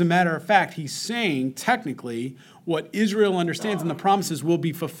 As a matter of fact, he's saying technically what Israel understands and the promises will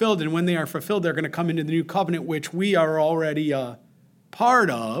be fulfilled. And when they are fulfilled, they're going to come into the new covenant, which we are already a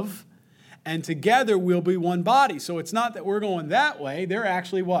part of. And together we'll be one body. So it's not that we're going that way. They're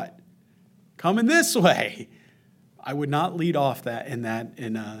actually what? Coming this way. I would not lead off that in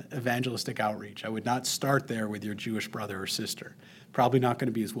evangelistic outreach. I would not start there with your Jewish brother or sister. Probably not going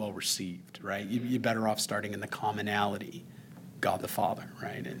to be as well received, right? You're better off starting in the commonality, God the Father,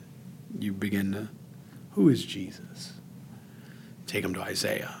 right? And you begin to, who is Jesus? Take him to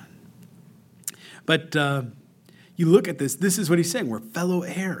Isaiah. But you look at this is what he's saying. We're fellow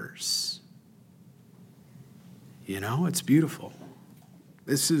heirs. It's beautiful.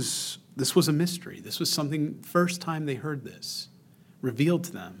 This was a mystery. This was something, first time they heard this, revealed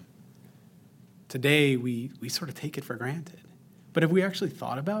to them. Today, we sort of take it for granted. But have we actually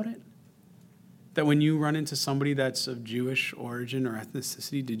thought about it? That when you run into somebody that's of Jewish origin or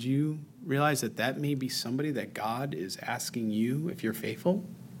ethnicity, did you realize that may be somebody that God is asking you, if you're faithful,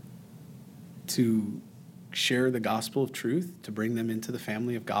 to share the gospel of truth, to bring them into the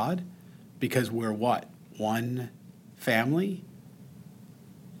family of God? Because we're what? One family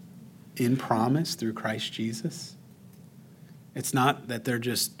in promise through Christ Jesus? It's not that they're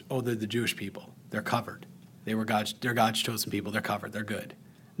just, they're the Jewish people. They're covered. They're God's chosen people. They're covered. They're good.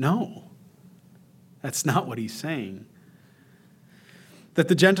 No. That's not what he's saying. That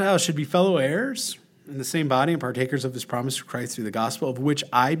the Gentiles should be fellow heirs in the same body and partakers of his promise to Christ through the gospel, of which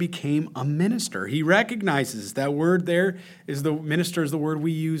I became a minister. He recognizes that word there is the minister is the word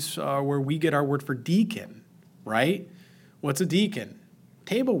we use where we get our word for deacon, right? What's a deacon?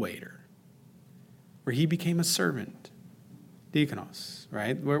 Table waiter. Where he became a servant. Diakonos,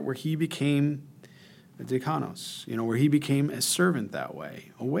 right? Where he became Decanos, where he became a servant that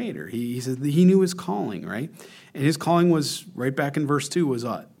way, a waiter. He said that he knew his calling, right? And his calling was, right back in verse 2, was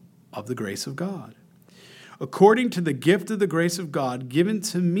of the grace of God. According to the gift of the grace of God given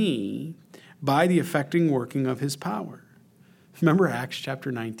to me by the effecting working of his power. Remember Acts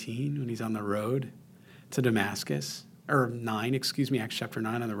chapter 19 when he's on the road to Damascus? Acts chapter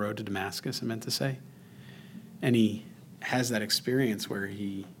 9 on the road to Damascus, I meant to say. And he has that experience where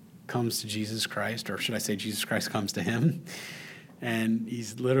he comes to Jesus Christ, or should I say Jesus Christ comes to him, and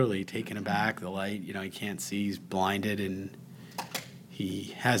he's literally taken aback. The light, he can't see, he's blinded, and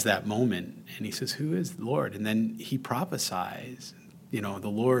he has that moment, and he says, "Who is the Lord?" And then he prophesies. The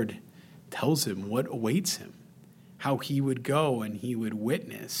Lord tells him what awaits him, how he would go and he would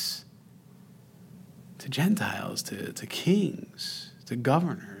witness to Gentiles, to kings, to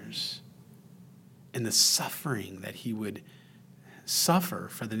governors, and the suffering that he would suffer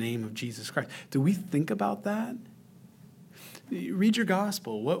for the name of Jesus Christ. Do we think about that? Read your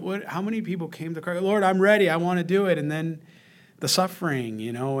gospel. How many people came to Christ? Lord, I'm ready. I want to do it. And then the suffering,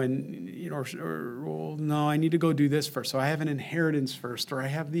 well, no, I need to go do this first. So I have an inheritance first, or I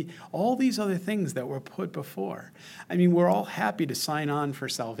have all these other things that were put before. I mean, we're all happy to sign on for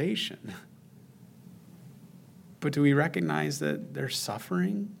salvation. But do we recognize that there's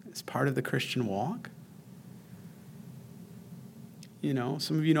suffering as part of the Christian walk?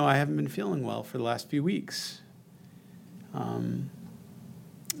 Some of you know I haven't been feeling well for the last few weeks.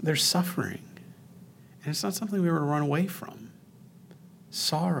 There's suffering. And it's not something we were to run away from.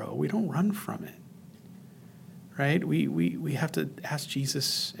 Sorrow, we don't run from it. Right? We have to ask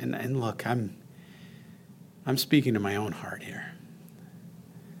Jesus, and look, I'm speaking to my own heart here.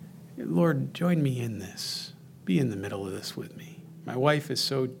 Lord, join me in this. Be in the middle of this with me. My wife is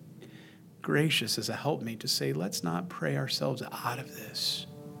so gracious as a helpmate to say, let's not pray ourselves out of this.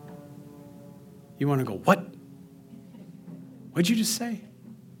 You want to go, what? What'd you just say?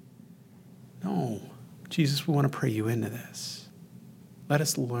 No. Jesus, we want to pray you into this. Let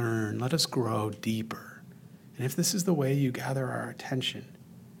us learn. Let us grow deeper. And if this is the way you gather our attention,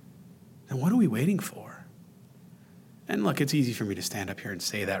 then what are we waiting for? And look, it's easy for me to stand up here and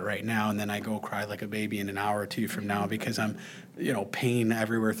say that right now, and then I go cry like a baby in an hour or two from now because I'm, pain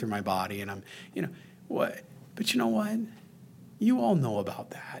everywhere through my body, and I'm, what? But you know what? You all know about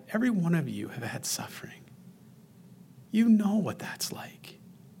that. Every one of you have had suffering. You know what that's like.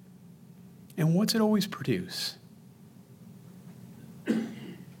 And what's it always produce?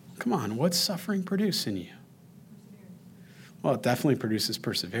 Come on, what's suffering produce in you? Well, it definitely produces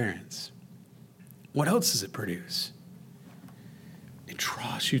perseverance. What else does it produce? It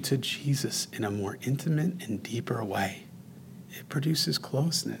draws you to Jesus in a more intimate and deeper way. It produces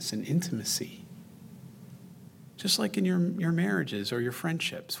closeness and intimacy. Just like in your marriages or your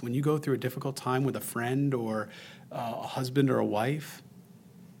friendships, when you go through a difficult time with a friend or a husband or a wife,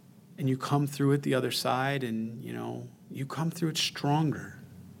 and you come through it the other side, and you come through it stronger.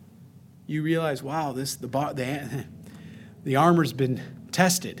 You realize, wow, the armor's been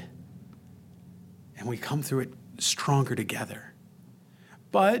tested, and we come through it stronger together.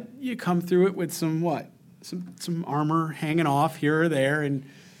 But you come through it with some armor hanging off here or there, and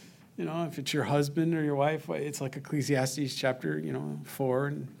if it's your husband or your wife, it's like Ecclesiastes chapter 4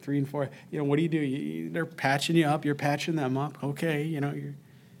 and 3 and 4. What do? They're patching you up, you're patching them up. Okay,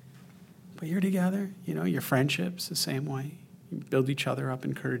 but you're together. Your friendships the same way. You build each other up,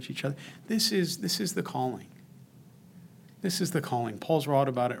 encourage each other. This is the calling. This is the calling. Paul's wrote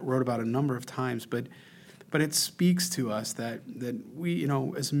about it a number of times, but it speaks to us that we,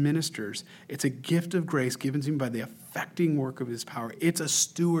 as ministers, it's a gift of grace given to him by the effecting work of his power. It's a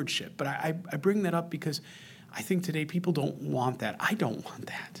stewardship. But I bring that up because I think today people don't want that. I don't want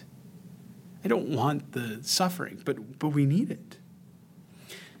that. I don't want the suffering, but we need it.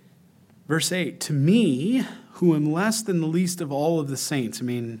 Verse 8, to me, who am less than the least of all of the saints. I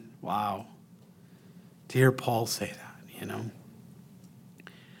mean, wow. To hear Paul say that,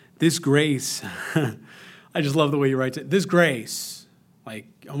 This grace, I just love the way he writes it. This grace,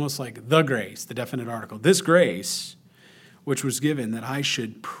 almost like the grace, the definite article. This grace, which was given that I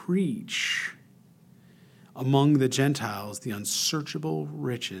should preach among the Gentiles the unsearchable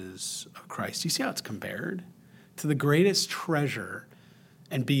riches of Christ. Do you see how it's compared to the greatest treasure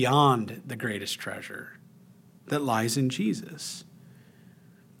and beyond the greatest treasure that lies in Jesus?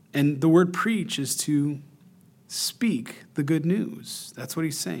 And the word preach is to speak the good news. That's what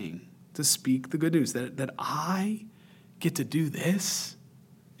he's saying, to speak the good news, that I get to do this.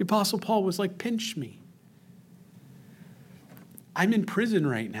 The Apostle Paul was like, pinch me. I'm in prison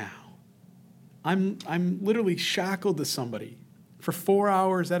right now. I'm literally shackled to somebody, for 4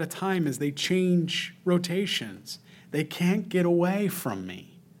 hours at a time as they change rotations. They can't get away from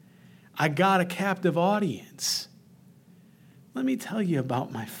me. I got a captive audience. Let me tell you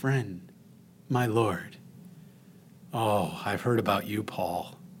about my friend, my Lord. Oh, I've heard about you,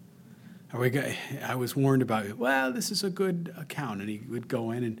 Paul. I was warned about you. Well, this is a good account. And he would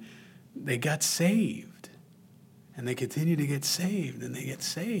go in and they got saved. And they continue to get saved and they get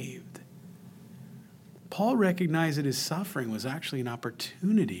saved. Paul recognized that his suffering was actually an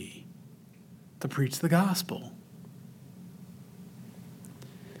opportunity to preach the gospel.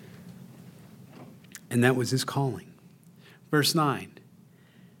 And that was his calling. Verse 9.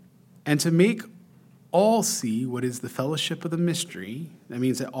 And to make all see what is the fellowship of the mystery, that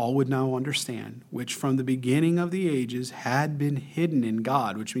means that all would now understand, which from the beginning of the ages had been hidden in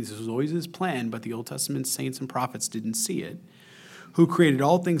God, which means this was always his plan, but the Old Testament saints and prophets didn't see it, who created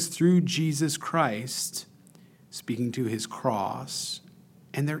all things through Jesus Christ, speaking to his cross.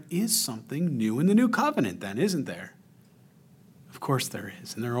 And there is something new in the new covenant then, isn't there? Of course there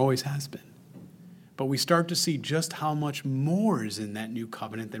is, and there always has been. But we start to see just how much more is in that new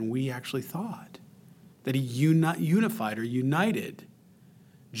covenant than we actually thought. That he unified or united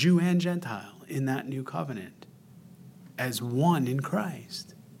Jew and Gentile in that new covenant as one in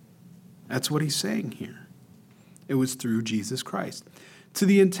Christ. That's what he's saying here. It was through Jesus Christ. To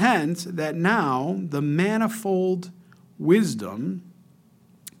the intent that now the manifold wisdom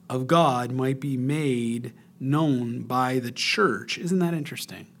of God might be made known by the church. Isn't that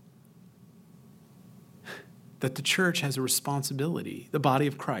interesting? That the church has a responsibility, the body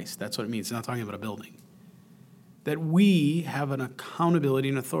of Christ. That's what it means. It's not talking about a building. That we have an accountability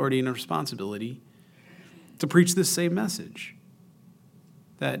and authority and a responsibility to preach this same message.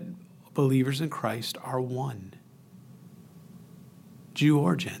 That believers in Christ are one. Jew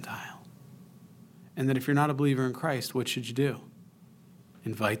or Gentile. And that if you're not a believer in Christ, what should you do?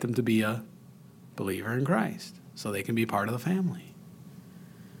 Invite them to be a believer in Christ so they can be part of the family.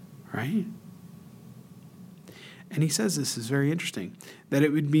 Right? And he says this is very interesting. That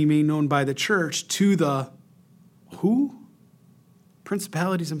it would be made known by the church to the who?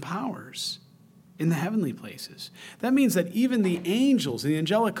 Principalities and powers in the heavenly places. That means that even the angels, the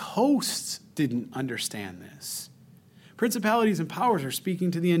angelic hosts didn't understand this. Principalities and powers are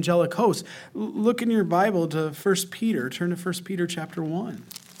speaking to the angelic hosts. Look in your Bible to 1 Peter. Turn to 1 Peter chapter 1.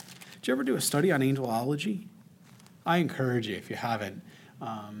 Did you ever do a study on angelology? I encourage you, if you haven't,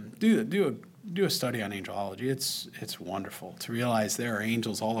 do a study on angelology. It's wonderful to realize there are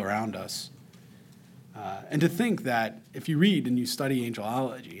angels all around us. And to think that if you read and you study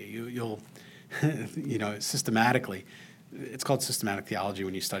angelology, you'll systematically, it's called systematic theology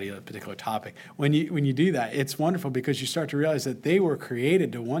when you study a particular topic. When you do that, it's wonderful because you start to realize that they were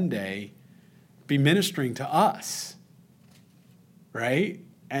created to one day be ministering to us, right?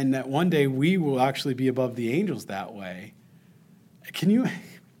 And that one day we will actually be above the angels that way. Can you?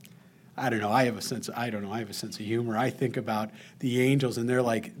 I don't know. I have a sense of humor. I think about the angels, and they're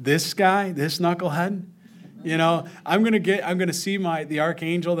like, this guy, this knucklehead. I'm gonna see the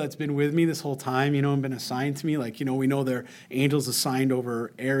archangel that's been with me this whole time, and been assigned to me. Like, we know there are angels assigned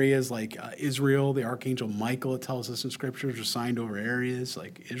over areas like Israel. The archangel Michael, it tells us in scriptures, are assigned over areas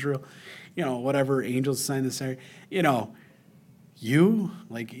like Israel. Whatever angels assigned this area.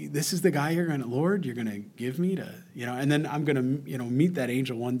 This is the guy you're gonna give me to, and then I'm gonna, meet that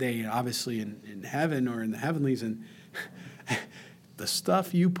angel one day, obviously in heaven or in the heavenlies, and the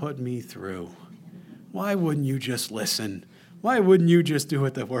stuff you put me through. Why wouldn't you just listen? Why wouldn't you just do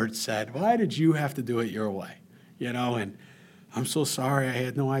what the word said? Why did you have to do it your way? And I'm so sorry, I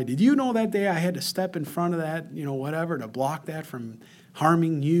had no idea. Do you know that day I had to step in front of that, whatever, to block that from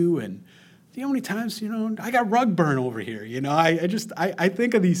harming you? And the only times, I got rug burn over here. I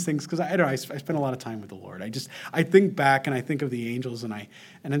think of these things because I spend a lot of time with the Lord. I think back and I think of the angels and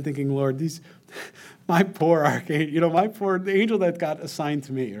I'm thinking, Lord, my poor archangel, the angel that got assigned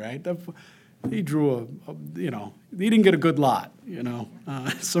to me, right? He drew he didn't get a good lot,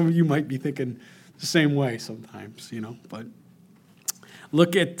 Some of you might be thinking the same way sometimes, but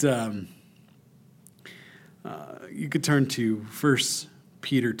look at, you could turn to 1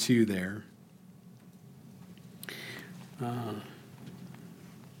 Peter 2 there.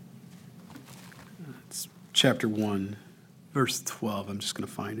 It's chapter 1, verse 12. I'm just going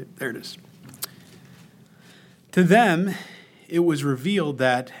to find it. There it is. To them, it was revealed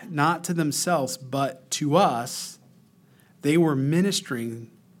that not to themselves, but to us, they were ministering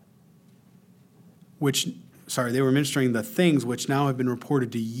the things which now have been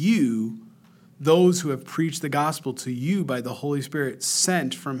reported to you, those who have preached the gospel to you by the Holy Spirit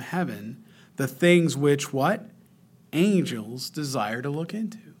sent from heaven, the things which what? angels desire to look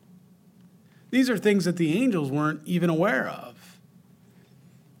into. These are things that the angels weren't even aware of.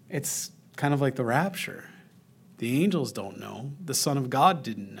 It's kind of like the rapture. The angels don't know. The Son of God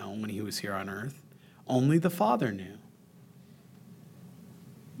didn't know when he was here on earth. Only the Father knew.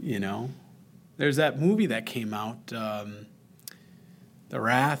 You know, there's that movie that came out, The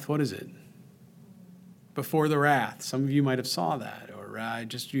Wrath, what is it? Before the Wrath. Some of you might have saw that, or I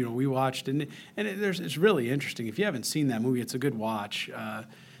just, we watched it, and it's really interesting. If you haven't seen that movie, it's a good watch.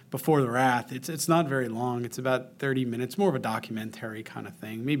 Before the Wrath, it's not very long. It's about 30 minutes, more of a documentary kind of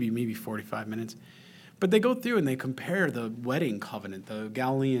thing, maybe 45 minutes. But they go through and they compare the wedding covenant, the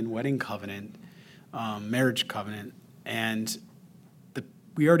Galilean wedding covenant, marriage covenant, and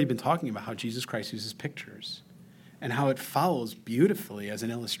we already been talking about how Jesus Christ uses pictures and how it follows beautifully as an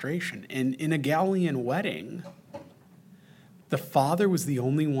illustration. And in a Galilean wedding, the father was the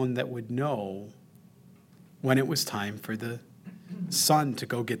only one that would know when it was time for the son to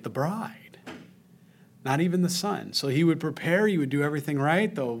go get the bride. Not even the son. So he would prepare, he would do everything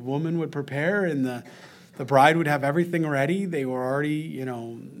right. The woman would prepare, and the bride would have everything ready. They were already,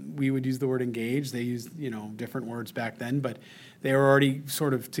 we would use the word engaged. They used, different words back then, but they were already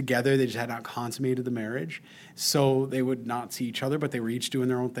sort of together. They just had not consummated the marriage. So they would not see each other, but they were each doing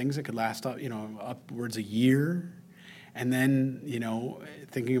their own things. It could last, upwards a year. And then,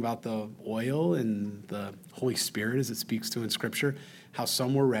 thinking about the oil and the Holy Spirit as it speaks to in Scripture, how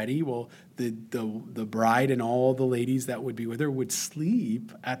some were ready. Well, the bride and all the ladies that would be with her would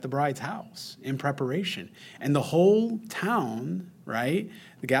sleep at the bride's house in preparation. And the whole town, right,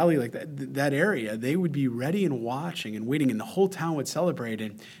 the Galilee, like that area, they would be ready and watching and waiting, and the whole town would celebrate.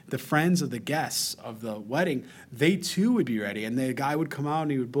 And the friends of the guests of the wedding, they too would be ready. And the guy would come out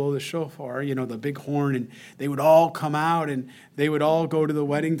and he would blow the shofar, the big horn, and they would all come out and they would all go to the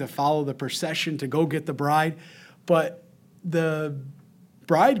wedding to follow the procession to go get the bride. But the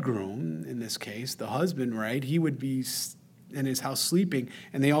bridegroom, in this case, the husband, right, he would be in his house sleeping,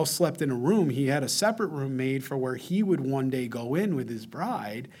 and they all slept in a room. He had a separate room made for where he would one day go in with his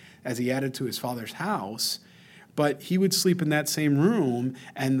bride as he added to his father's house. But he would sleep in that same room,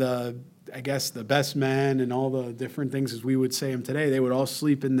 and the best men and all the different things as we would say them today, they would all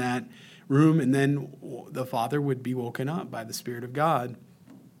sleep in that room, and then the father would be woken up by the Spirit of God,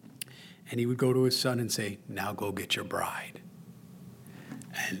 and he would go to his son and say, "Now go get your bride."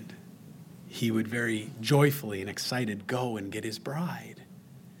 And he would very joyfully and excited go and get his bride.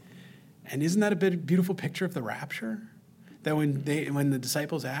 And isn't that a beautiful picture of the rapture? That when the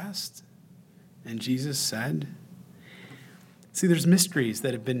disciples asked, and Jesus said, see, there's mysteries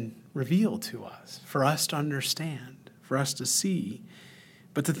that have been revealed to us for us to understand, for us to see.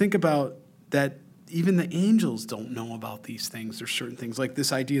 But to think about that even the angels don't know about these things. There's certain things like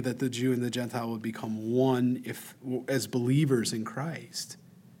this idea that the Jew and the Gentile would become one as believers in Christ.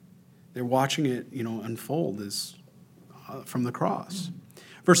 They're watching it, unfold as from the cross.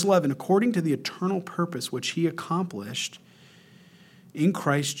 Verse 11, according to the eternal purpose which he accomplished in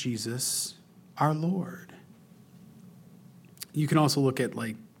Christ Jesus our Lord. You can also look at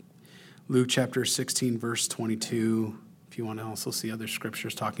Luke chapter 16, verse 22, if you want to also see other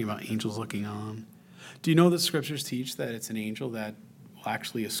scriptures talking about angels looking on. Do you know that scriptures teach that it's an angel that will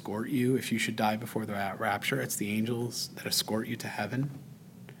actually escort you if you should die before the rapture? It's the angels that escort you to heaven.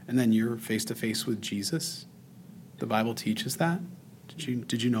 And then you're face to face with Jesus. The Bible teaches that.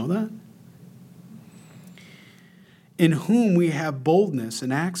 Did you know that? In whom we have boldness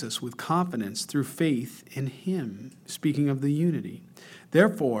and access with confidence through faith in him, speaking of the unity.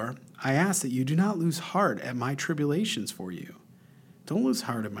 Therefore, I ask that you do not lose heart at my tribulations for you. Don't lose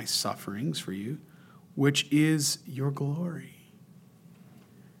heart at my sufferings for you, which is your glory.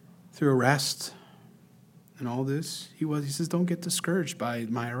 Through arrest and all this, he says, don't get discouraged by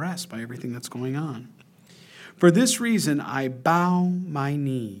my arrest, by everything that's going on. For this reason, I bow my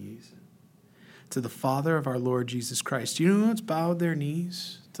knees to the Father of our Lord Jesus Christ. Do you know who's bowed their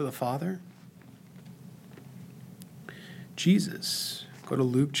knees to the Father? Jesus. Go to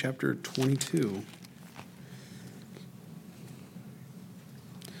Luke chapter 22.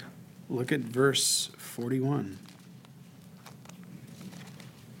 Look at verse 41.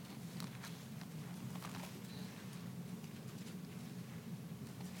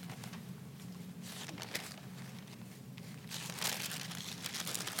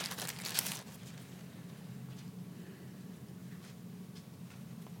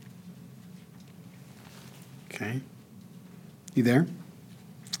 Okay. You there?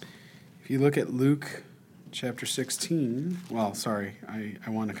 If you look at Luke chapter 16, I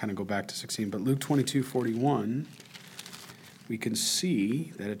want to kind of go back to 16, but Luke 22:41, we can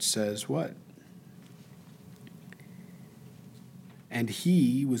see that it says what? And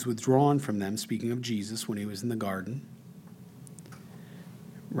he was withdrawn from them, speaking of Jesus, when he was in the garden.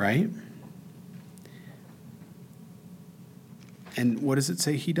 Right? And what does it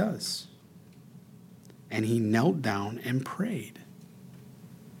say he does? And he knelt down and prayed.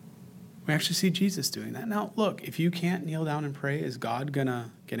 We actually see Jesus doing that. Now, look, if you can't kneel down and pray, is God going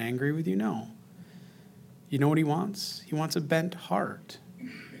to get angry with you? No. You know what he wants? He wants a bent heart.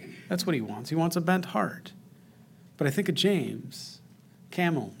 That's what he wants. He wants a bent heart. But I think of James,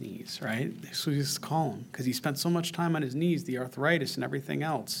 camel knees, right? That's what we used to call him, because he spent so much time on his knees, the arthritis and everything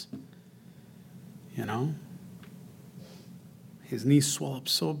else. You know? His knees swelled up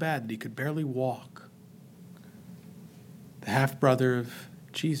so bad that he could barely walk. The half-brother of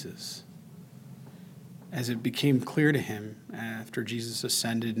Jesus. As it became clear to him after Jesus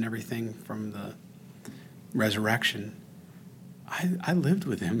ascended and everything from the resurrection, I lived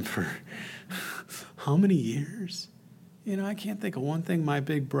with him for how many years? You know, I can't think of one thing my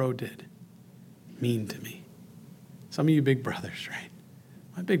big bro did mean to me. Some of you big brothers, right?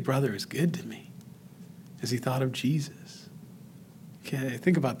 My big brother is good to me as he thought of Jesus. Okay,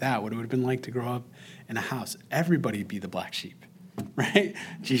 think about that, what it would have been like to grow up in a house. Everybody be the black sheep, right?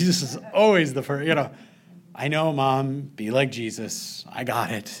 Jesus is always the first, I know, Mom, be like Jesus. I got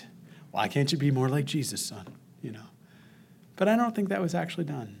it. Why can't you be more like Jesus, son? But I don't think that was actually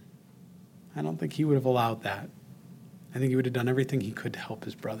done. I don't think he would have allowed that. I think he would have done everything he could to help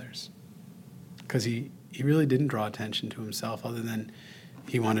his brothers. Because he really didn't draw attention to himself other than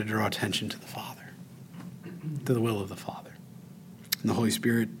he wanted to draw attention to the Father, to the will of the Father. And the Holy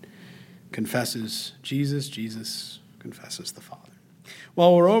Spirit confesses Jesus, Jesus confesses the Father.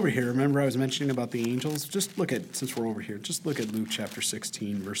 While we're over here, remember I was mentioning about the angels? Since we're over here, just look at Luke chapter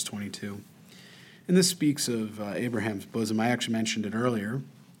 16, verse 22. And this speaks of Abraham's bosom. I actually mentioned it earlier,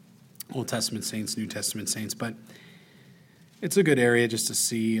 Old Testament saints, New Testament saints, but it's a good area just to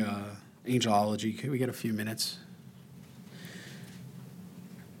see angelology. Can we get a few minutes?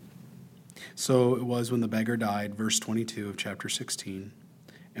 So it was when the beggar died, verse 22 of chapter 16,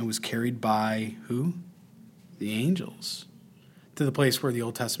 and was carried by who? The angels, to the place where the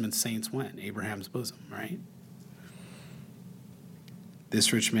Old Testament saints went, Abraham's bosom, right?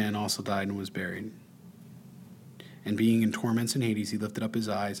 This rich man also died and was buried. And being in torments in Hades, he lifted up his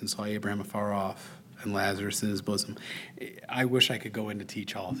eyes and saw Abraham afar off and Lazarus in his bosom. I wish I could go in to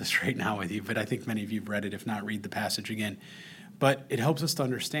teach all of this right now with you, but I think many of you have read it. If not, read the passage again. But it helps us to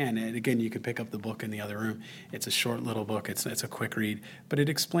understand. And again, you could pick up the book in the other room. It's a short little book. It's a quick read. But it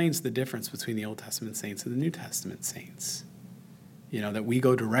explains the difference between the Old Testament saints and the New Testament saints. That we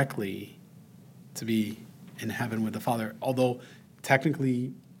go directly to be in heaven with the Father. Although,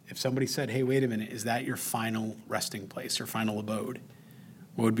 technically, if somebody said, hey, wait a minute, is that your final resting place, your final abode?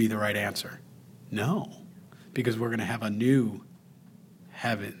 What would be the right answer? No, because we're going to have a new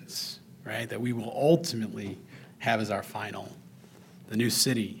heavens, right, that we will ultimately have as our final, the new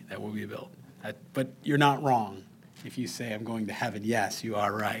city that will be built. But you're not wrong if you say I'm going to heaven. Yes, you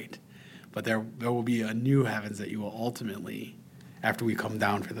are right. But there will be a new heavens that you will ultimately, after we come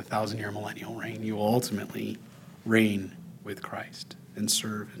down for the 1,000-year millennial reign, you will ultimately reign with Christ and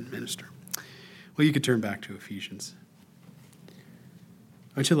serve and minister. Well, you could turn back to Ephesians.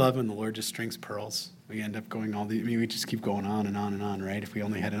 Don't you love when the Lord just strings pearls? We end up going we just keep going on and on and on, right? If we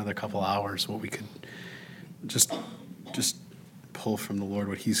only had another couple hours, what we could just pull from the Lord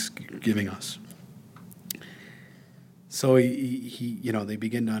what he's giving us. So they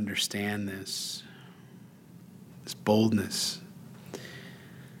begin to understand this boldness.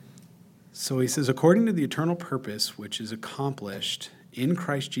 So he says, according to the eternal purpose which is accomplished in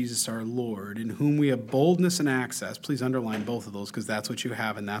Christ Jesus our Lord, in whom we have boldness and access. Please underline both of those because that's what you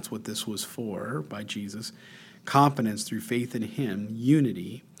have and that's what this was for by Jesus. Competence through faith in him,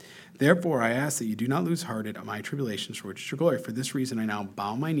 unity. Therefore, I ask that you do not lose heart at my tribulations, for which is your glory. For this reason, I now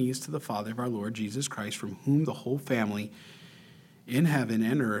bow my knees to the Father of our Lord Jesus Christ, from whom the whole family in heaven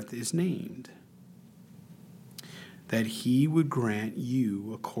and earth is named, that he would grant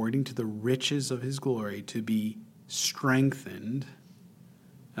you, according to the riches of his glory, to be strengthened.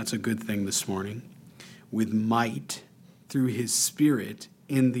 That's a good thing this morning. With might through his Spirit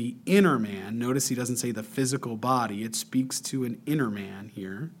in the inner man. Notice he doesn't say the physical body. It speaks to an inner man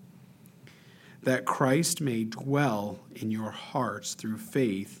here. That Christ may dwell in your hearts through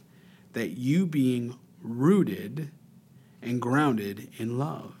faith, that you being rooted and grounded in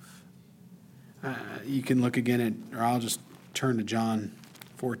love. You can look again at, or I'll just turn to John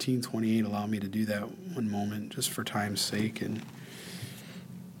 14:28. Allow me to do that one moment, just for time's sake. And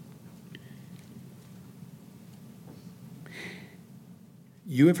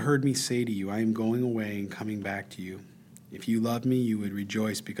you have heard me say to you, I am going away and coming back to you. If you love me, you would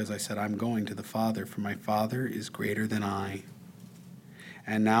rejoice because I said, I'm going to the Father, for my Father is greater than I.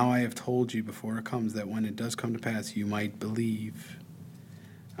 And now I have told you before it comes, that when it does come to pass, you might believe.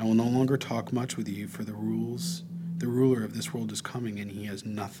 I will no longer talk much with you, for the ruler of this world is coming, and he has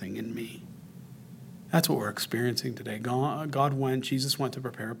nothing in me. That's what we're experiencing today. Jesus went to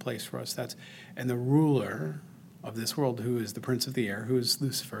prepare a place for us. And the ruler of this world, who is the prince of the air, who is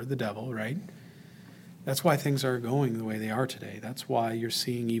Lucifer, the devil, right? That's why things are going the way they are today. That's why you're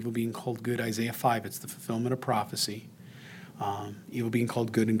seeing evil being called good. Isaiah 5, it's the fulfillment of prophecy. Evil being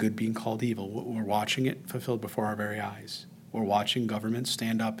called good and good being called evil. We're watching it fulfilled before our very eyes. We're watching governments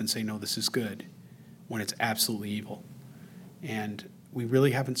stand up and say, no, this is good, when it's absolutely evil. And we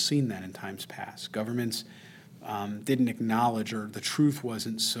really haven't seen that in times past. Governments didn't acknowledge, or the truth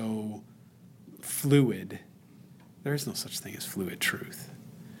wasn't so fluid. There is no such thing as fluid truth.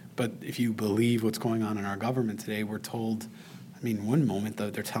 But if you believe what's going on in our government today, we're told, one moment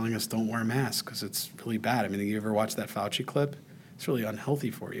they're telling us don't wear masks because it's really bad. You ever watch that Fauci clip? It's really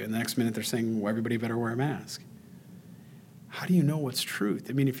unhealthy for you. And the next minute they're saying, well, everybody better wear a mask. How do you know what's truth?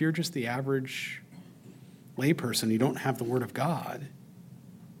 If you're just the average layperson, you don't have the Word of God,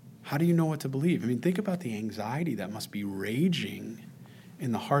 how do you know what to believe? Think about the anxiety that must be raging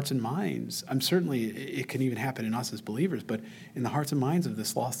in the hearts and minds. Certainly it can even happen in us as believers, but in the hearts and minds of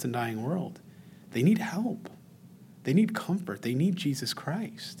this lost and dying world. They need help. They need comfort. They need Jesus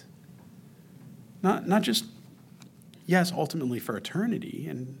Christ. Not just, yes, ultimately for eternity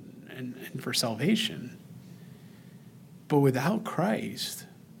and for salvation, but without Christ,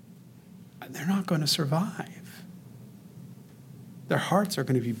 they're not going to survive. Their hearts are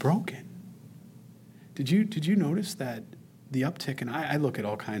going to be broken. Did you notice that the uptick, and I look at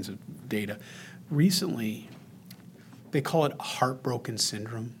all kinds of data. Recently, they call it heartbroken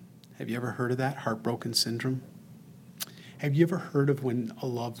syndrome. Have you ever heard of that, heartbroken syndrome? Have you ever heard of when a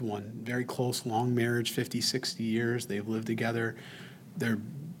loved one, very close, long marriage, 50, 60 years, they've lived together, they're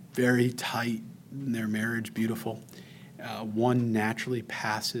very tight in their marriage, beautiful. One naturally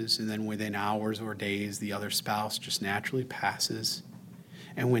passes, and then within hours or days, the other spouse just naturally passes.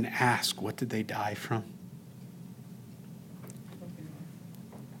 And when asked, what did they die from?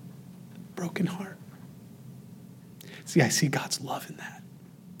 Broken heart. See, I see God's love in that.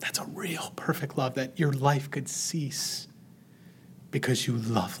 That's a real, perfect love, that your life could cease because you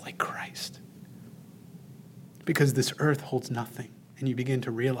love like Christ. Because this earth holds nothing, and you begin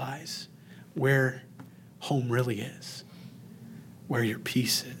to realize where home really is, where your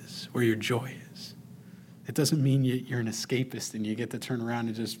peace is, where your joy is. It doesn't mean you're an escapist and you get to turn around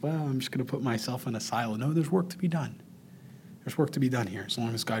and just, I'm just going to put myself in a silo. No, there's work to be done. There's work to be done here. As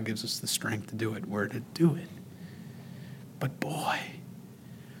long as God gives us the strength to do it, we're to do it. But boy,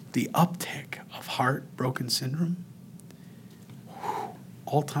 the uptick of heartbroken syndrome,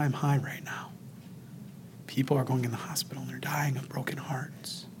 all-time high right now. People are going in the hospital and they're dying of broken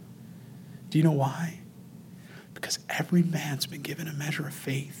hearts. Do you know why? Because every man's been given a measure of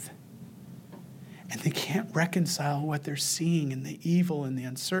faith. And they can't reconcile what they're seeing and the evil and the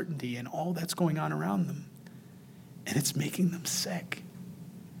uncertainty and all that's going on around them. And it's making them sick.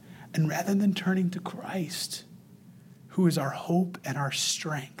 And rather than turning to Christ, who is our hope and our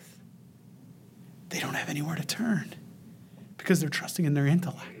strength, they don't have anywhere to turn because they're trusting in their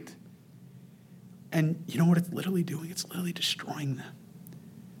intellect. And you know what it's literally doing? It's literally destroying them.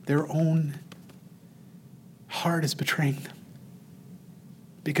 Their own heart is betraying them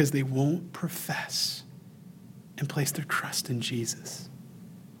because they won't profess and place their trust in Jesus.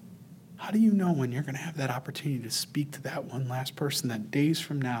 How do you know when you're going to have that opportunity to speak to that one last person that days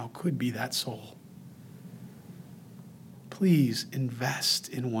from now could be that soul? Please invest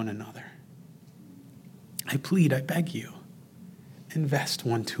in one another. I plead, I beg you, invest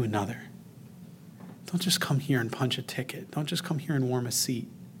one to another. Don't just come here and punch a ticket. Don't just come here and warm a seat.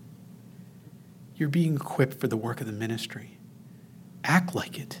 You're being equipped for the work of the ministry. Act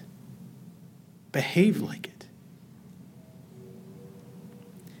like it. Behave like it.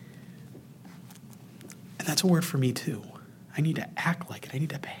 And that's a word for me too. I need to act like it. I need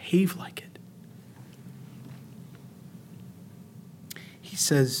to behave like it. He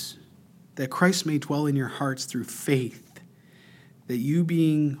says that Christ may dwell in your hearts through faith, that you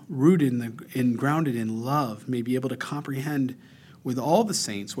being rooted and grounded in love may be able to comprehend with all the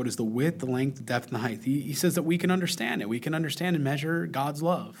saints what is the width, the length, the depth, and the height. He says that we can understand it. We can understand and measure God's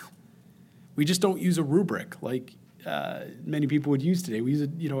love. We just don't use a rubric like many people would use today. We use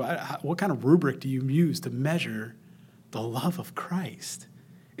what kind of rubric do you use to measure the love of Christ?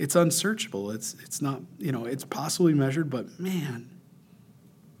 It's unsearchable. It's not, it's possibly measured, but man.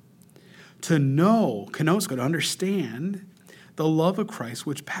 To know, kenosko, to understand the love of Christ,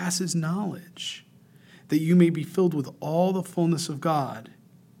 which passes knowledge, that you may be filled with all the fullness of God.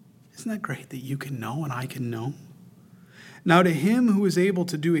 Isn't that great that you can know and I can know? Now to him who is able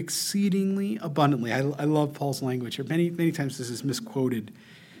to do exceedingly abundantly. I love Paul's language here. Many times this is misquoted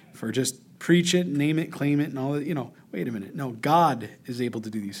for just preach it, name it, claim it, and all that. Wait a minute. No, God is able to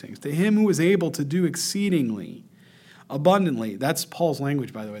do these things. To him who is able to do exceedingly abundantly. That's Paul's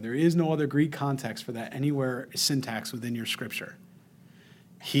language, by the way. There is no other Greek context for that anywhere syntax within your scripture.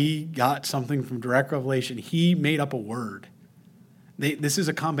 He got something from direct revelation. He made up a word. This is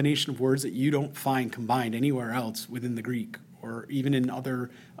a combination of words that you don't find combined anywhere else within the Greek or even in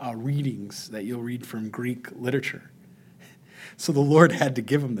other readings that you'll read from Greek literature. So the Lord had to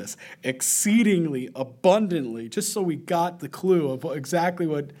give him this exceedingly abundantly, just so we got the clue of exactly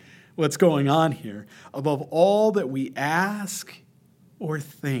what's going on here, above all that we ask or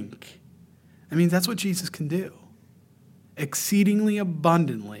think. I mean, that's what Jesus can do. Exceedingly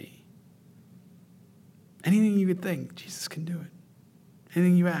abundantly. Anything you could think, Jesus can do it.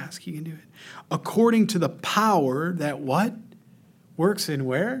 Anything you ask, he can do it. According to the power that what? Works in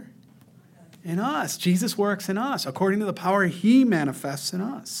where? In us. Jesus works in us. According to the power he manifests in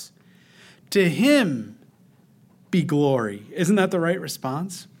us. To him be glory. Isn't that the right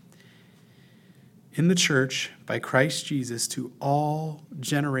response? In the church, by Christ Jesus, to all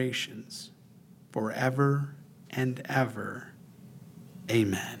generations, forever and ever.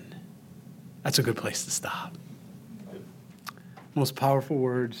 Amen. That's a good place to stop. Most powerful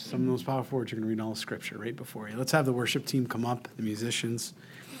words, some of the most powerful words you're going to read in all of Scripture right before you. Let's have the worship team come up, the musicians.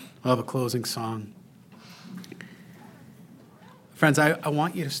 We'll have a closing song. Friends, I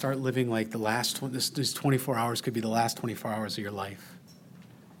want you to start living like this 24 hours could be the last 24 hours of your life.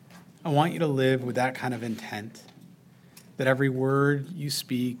 I want you to live with that kind of intent, that every word you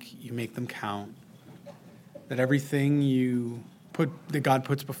speak, you make them count, that everything that God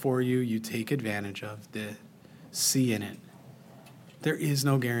puts before you, you take advantage of, to see in it. There is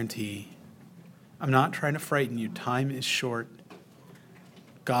no guarantee. I'm not trying to frighten you. Time is short.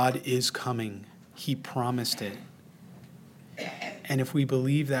 God is coming. He promised it. And if we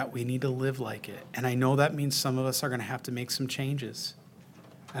believe that, we need to live like it. And I know that means some of us are going to have to make some changes.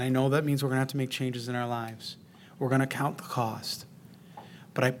 And I know that means we're going to have to make changes in our lives. We're going to count the cost.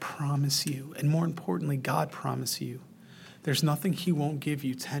 But I promise you, and more importantly, God promised you, there's nothing he won't give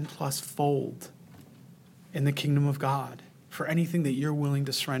you 10 plus fold in the kingdom of God for anything that you're willing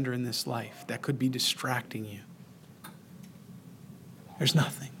to surrender in this life that could be distracting you. There's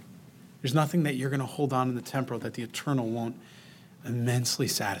nothing. There's nothing that you're going to hold on in the temporal that the eternal won't immensely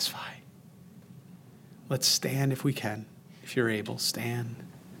satisfy. Let's stand if we can. If you're able, stand.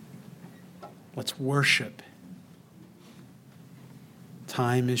 Let's worship.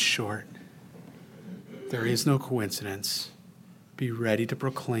 Time is short. There is no coincidence. Be ready to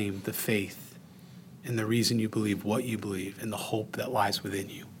proclaim the faith and the reason you believe what you believe and the hope that lies within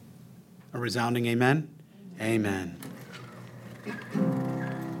you. A resounding amen? Amen.